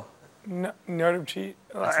 Go. Nerd of cheat.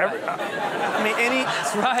 Right. I mean, any.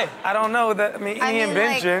 That's right. I don't know that. I mean, any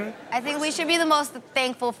invention. Like, I think we should be the most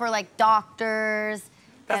thankful for like doctors.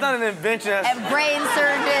 That's not an invention. And brain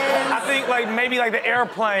surgeons. I think like maybe like the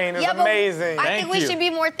airplane is Yeah, but amazing. I think we should be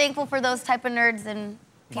more thankful for those type of nerds than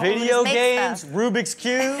people who Video just make games, stuff. Rubik's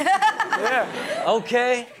Cube. Yeah.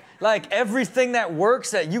 Okay. Like everything that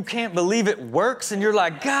works that you can't believe it works, and you're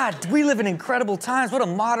like, God, we live in incredible times. What a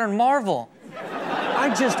modern marvel.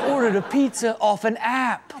 I just ordered a pizza off an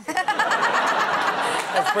app.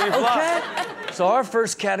 That's pretty fly. Okay. So our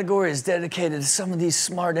first category is dedicated to some of these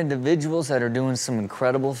smart individuals that are doing some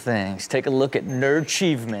incredible things. Take a look at nerd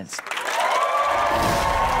achievements.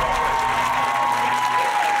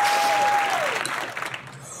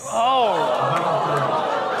 Oh.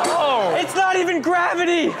 It's not even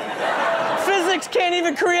gravity. Physics can't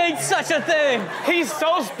even create such a thing. He's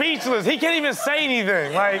so speechless. He can't even say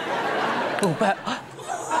anything. Like.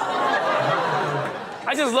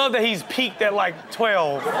 I just love that he's peaked at like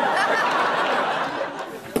 12.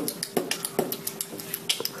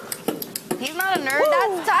 He's not a nerd.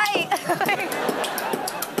 That's tight.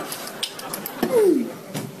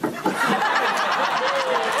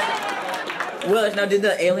 Well, now did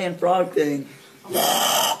the alien frog thing.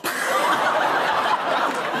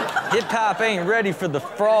 Hip hop ain't ready for the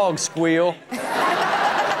frog squeal.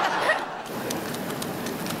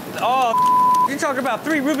 Oh, you talking about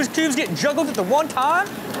 3 Rubik's Cubes getting juggled at the one time?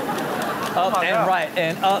 Up and right,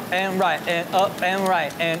 and up and right, and up and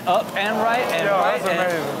right, and up and right, and right. That's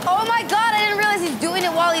amazing. Oh my God, I didn't realize he's doing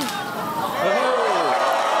it while he's...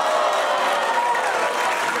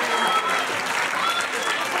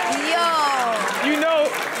 Yo. You know,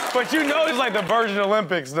 but you know it's like the Virgin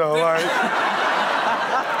Olympics though, like.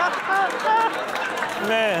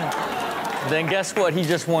 Man. Then guess what? He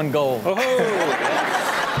just won gold. Oh.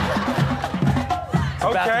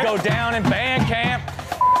 About to go down in band camp.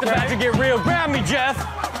 It's about to get real. Grab me, Jeff.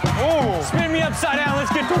 Ooh. Spin me upside down.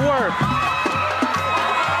 Let's get to work.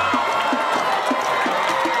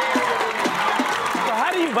 So how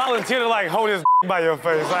do you volunteer to like hold his by your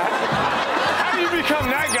face? Like, how you become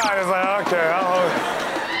that guy? It's like, okay,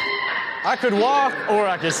 I could walk or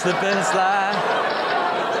I could slip and slide.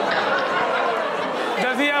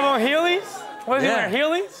 Does he have on Heelys? What is he wearing,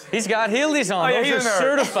 Heelys? He's got Heelys on. Oh, yeah, Those he's are a nerd.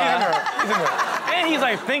 certified. He's a nerd. And he's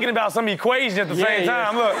like thinking about some equation at the same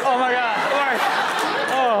time. Look. Oh my God.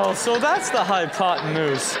 Oh, so that's the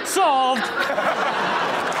hypotenuse. Solved.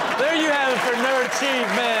 There you have it for Nerd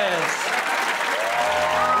Achievements.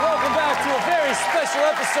 Welcome back to a very special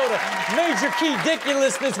episode of Major Key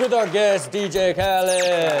Ridiculousness with our guest, DJ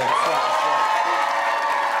Khaled.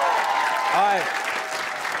 All right.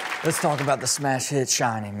 Let's talk about the smash hit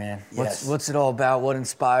Shining, man. What's it all about? What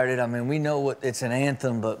inspired it? I mean, we know it's an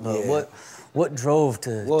anthem, but what drove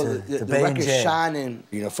to the record Shining,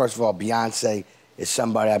 you know, first of all, Beyonce is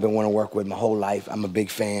somebody I've been wanting to work with my whole life. I'm a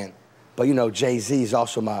big fan. But, you know, Jay-Z is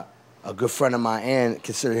also a good friend of mine and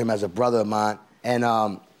consider him as a brother of mine. And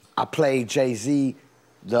I played Jay-Z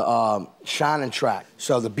the Shining track.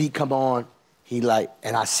 So the beat come on, he like,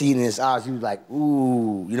 and I see it in his eyes, he was like,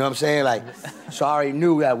 ooh, you know what I'm saying? Like, so I already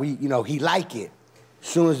knew that he like it. As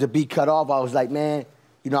soon as the beat cut off, I was like, man,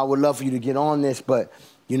 you know, I would love for you to get on this, but,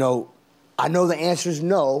 you know, I know the answer is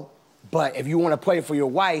no, but if you want to play it for your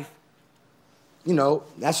wife, you know,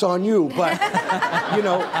 that's on you. But, you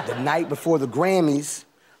know, the night before the Grammys,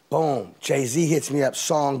 boom, Jay-Z hits me up,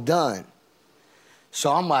 song done.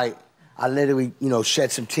 So I'm like, I literally, you know,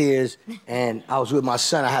 shed some tears, and I was with my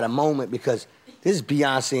son. I had a moment because this is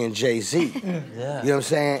Beyonce and Jay-Z. Yeah. You know what I'm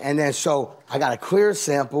saying? And then so I got a clear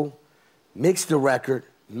sample, mix the record,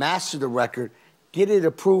 master the record, get it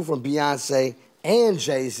approved from Beyonce and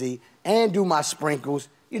Jay-Z, and do my sprinkles,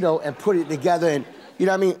 you know, and put it together, and, you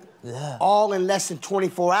know what I mean? Yeah. All in less than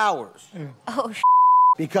 24 hours. Oh,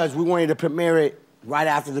 because we wanted to premiere it right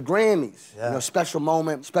after the Grammys. Yeah. You know, special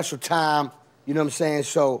moment, special time, you know what I'm saying?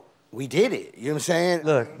 So we did it, you know what I'm saying?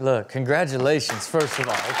 Look, congratulations, first of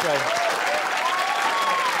all, okay?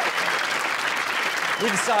 We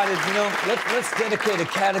decided, you know, let's dedicate a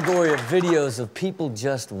category of videos of people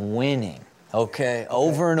just winning, okay?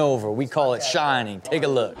 Over and over. We call it Shining. Take a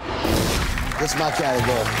look. This is my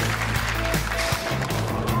category.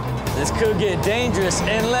 This could get dangerous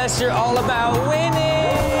unless you're all about winning.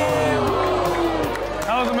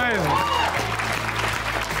 That was amazing.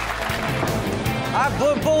 I've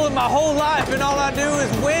been bullied my whole life, and all I do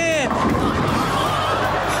is win.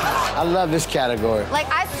 I love this category. Like,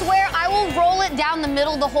 I swear, I will roll it down the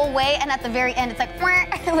middle the whole way, and at the very end, it's like,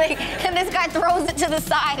 and this guy throws it to the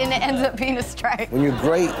side, and it ends up being a strike. When you're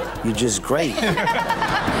great, you're just great.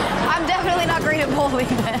 I'm definitely not great at bowling,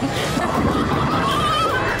 then.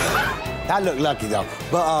 I look lucky, though.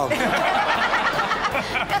 But,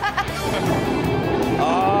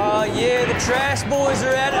 Oh, yeah, the trash boys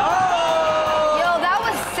are at it. Oh! Yo, that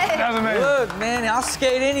was sick. That was amazing. Look, man, I'll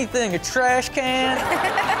skate anything. A trash can.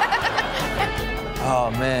 Oh,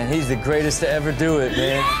 man, he's the greatest to ever do it,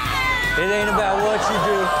 man. It ain't about what you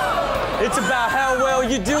do. It's about how well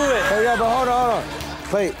you do it. Oh, yeah, but hold on.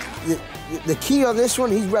 Wait, the key on this one,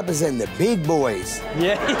 he's representing the big boys.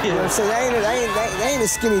 Yeah, he is. You know what I'm saying? They ain't a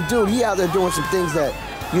skinny dude. He out there doing some things that,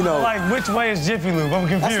 you know. Like, which way is Jiffy Lube? I'm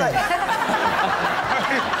confused.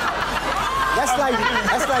 That's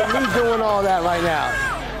like me doing all that right now.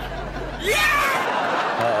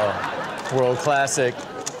 Uh-oh. World classic.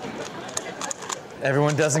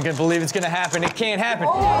 Everyone doesn't believe it's gonna happen. It can't happen.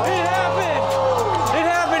 It happened! It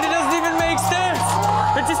happened! It doesn't even make sense!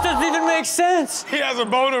 It just doesn't even make sense! He has a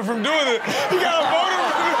boner from doing it. He got a boner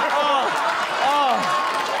from doing it.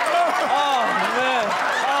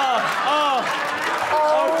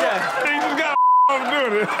 Okay. He just got from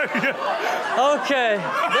doing it. Okay,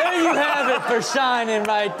 there you have it for Shining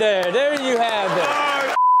right there. There you have it.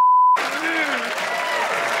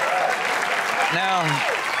 Now,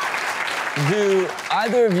 do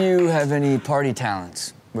either of you have any party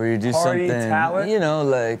talents? Where you do Party something, talent? you know,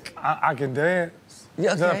 like... I can dance.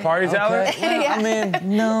 Yeah, Is that a party talent? Well, I mean,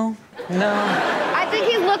 no. I think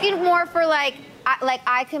he's looking more for, like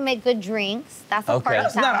I can make good drinks. That's a party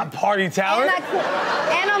talent. That's not a party talent.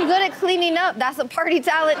 And I'm good at cleaning up. That's a party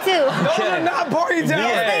talent, too. Those are not party talents.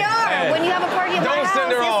 Yes, they are. When you have a party at my house, Don't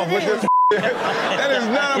send her off with this. That is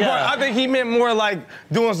not a party. I think he meant more like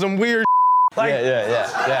doing some weird like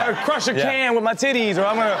yeah. crush a can with my titties, or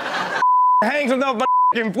I'm gonna hang something off my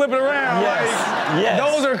and flip it around. Yes.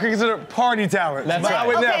 Those are considered party talents. That's but right. I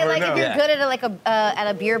would Okay, never, like no. if you're good at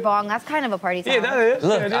a beer bong, that's kind of a party talent. Yeah, that is.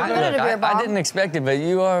 Look, Yeah, I didn't expect it, but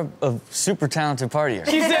you are a super talented partier.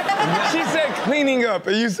 She said cleaning up,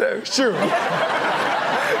 and you said sure.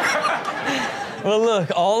 Well,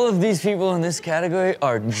 look, all of these people in this category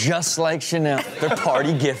are just like Chanel. They're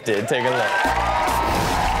party gifted. Take a look.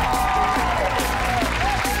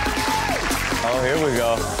 Here we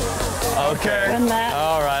go. Okay.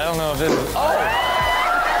 All right, I don't know if this is... Oh!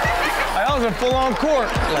 That was a full-on cork.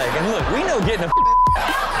 Like, and look, we know getting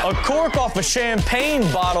a cork off a champagne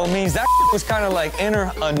bottle means that was kind of like in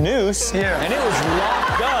a noose. Yeah. And it was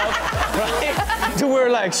locked up, right? To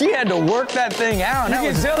where, like, she had to work that thing out. You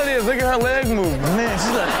can tell it is. Look at her legs move. Man,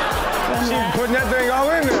 she's like... She's putting that thing all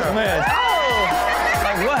in there. Man. Oh!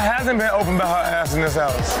 Like, what hasn't been open about her ass in this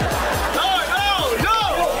house? No!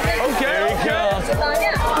 Okay, okay. That's a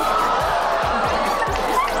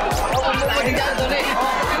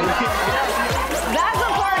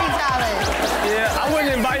party challenge. Yeah, I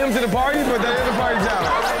wouldn't invite him to the party, but that is a party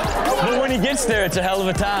challenge. But when he gets there, it's a hell of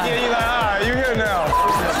a time. Yeah, you're like, all right, you're here now.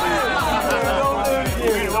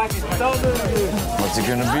 What's it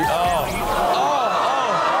gonna be?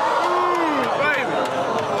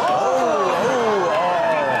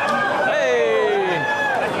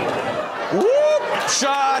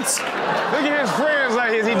 Shots! Look at his friends,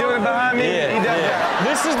 like, is he doing it behind me? Yeah, He does that.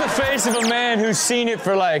 This is the face of a man who's seen it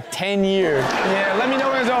for like 10 years. Yeah, let me know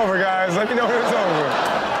when it's over, guys. Let me know when it's over.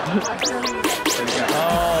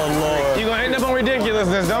 Oh, Lord. You're gonna end up on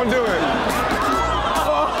ridiculousness. Don't do it.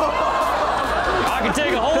 I can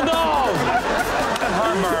take a whole dog.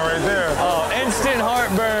 Heartburn right there. Oh, instant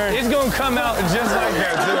heartburn. It's gonna come out just like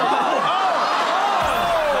that, too.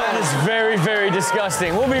 That is very, very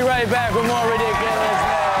disgusting. We'll be right back with more Ridiculousness.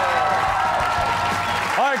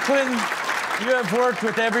 All right, Clinton, you have worked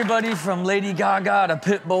with everybody from Lady Gaga to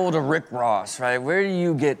Pitbull to Rick Ross, right? Where do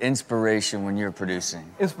you get inspiration when you're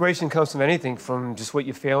producing? Inspiration comes from anything, from just what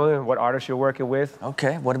you're feeling and what artists you're working with.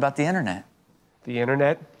 Okay, what about the internet? The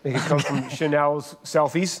internet? It can come from Chanel's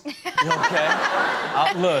selfies.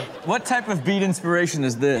 Okay. Look, what type of beat inspiration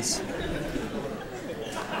is this?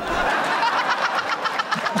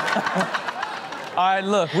 All right,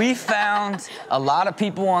 look, we found a lot of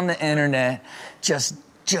people on the internet just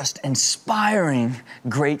inspiring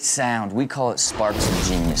great sound. We call it sparks of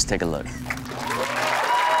genius. Take a look.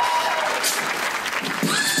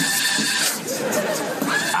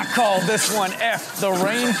 I call this one F the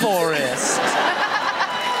Rainforest.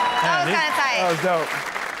 That was kind of tight. That was dope.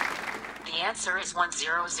 The answer is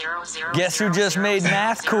 1000. Guess who just made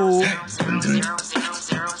math cool?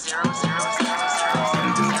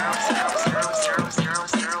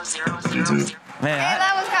 Man,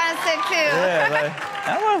 that was kind of sick too. Yeah, like,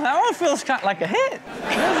 that one feels kind of like a hit. Feels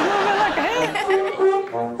a little bit like a hit.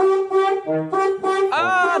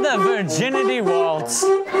 Ah, the virginity waltz. Oh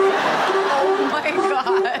my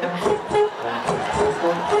God.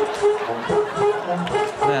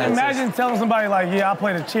 Man, Imagine telling somebody like, yeah, I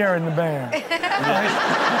played a chair in the band.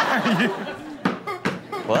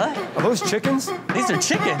 What? Are those chickens? These are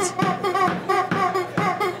chickens.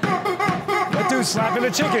 That dude's slapping the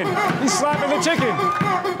chicken. He's slapping the chicken.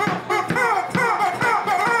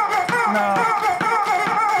 No.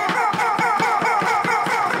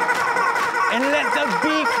 And let the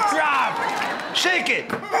beat drop. Shake it.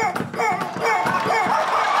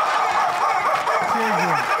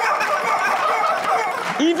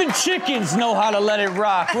 Even chickens know how to let it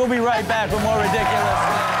rock. We'll be right back with more Ridiculousness.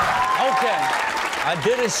 Okay, I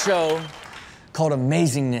did a show called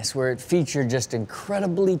Amazingness where it featured just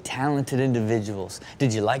incredibly talented individuals.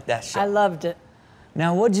 Did you like that show? I loved it.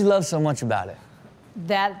 Now, what'd you love so much about it?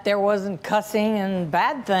 That there wasn't cussing and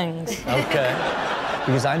bad things. Okay.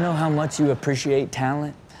 Because I know how much you appreciate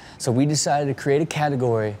talent. So we decided to create a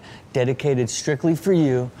category dedicated strictly for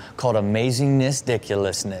you called Amazingness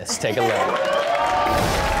Ridiculousness. Take a look.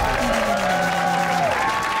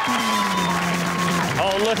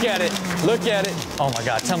 Oh, look at it. Look at it. Oh my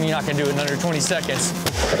God, tell me you're not gonna do it in under 20 seconds.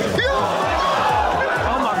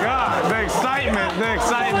 Oh my God, the excitement, the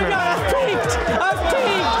excitement. Oh my God, I've peaked. I've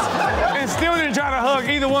peaked. And still didn't try to hug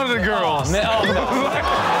either one of the girls. Oh, man, oh, no.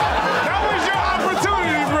 That was your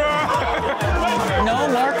opportunity, bro. No,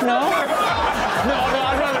 Mark, no. No,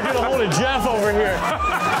 I'd rather get a hold of Jeff over here.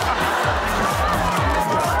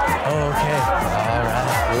 Okay, all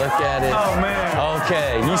right, look at it. Oh, man.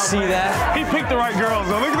 Okay, you see that? He picked the right girls,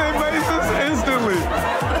 though. Look at their faces instantly.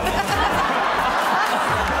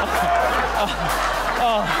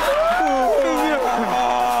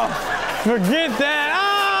 Forget that.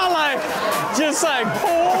 Just like,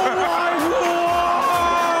 oh my God.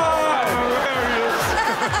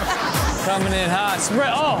 Coming in hot.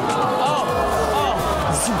 Spread.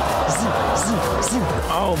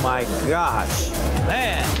 Oh my gosh.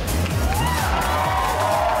 Man.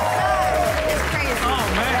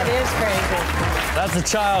 That is crazy. That's a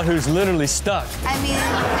child who's literally stuck. I mean...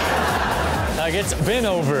 Like, it's been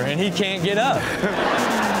over and he can't get up.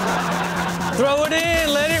 Throw it in,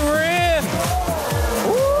 let it rip.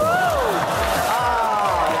 Woo!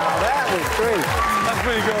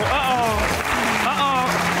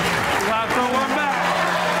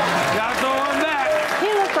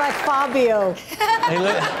 video. Hey,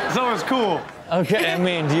 so it's cool. Okay, I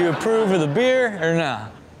mean, do you approve of the beer or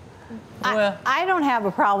not? I don't have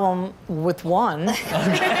a problem with one. The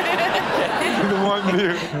one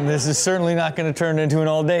beer. This is certainly not going to turn into an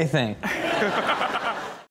all-day thing.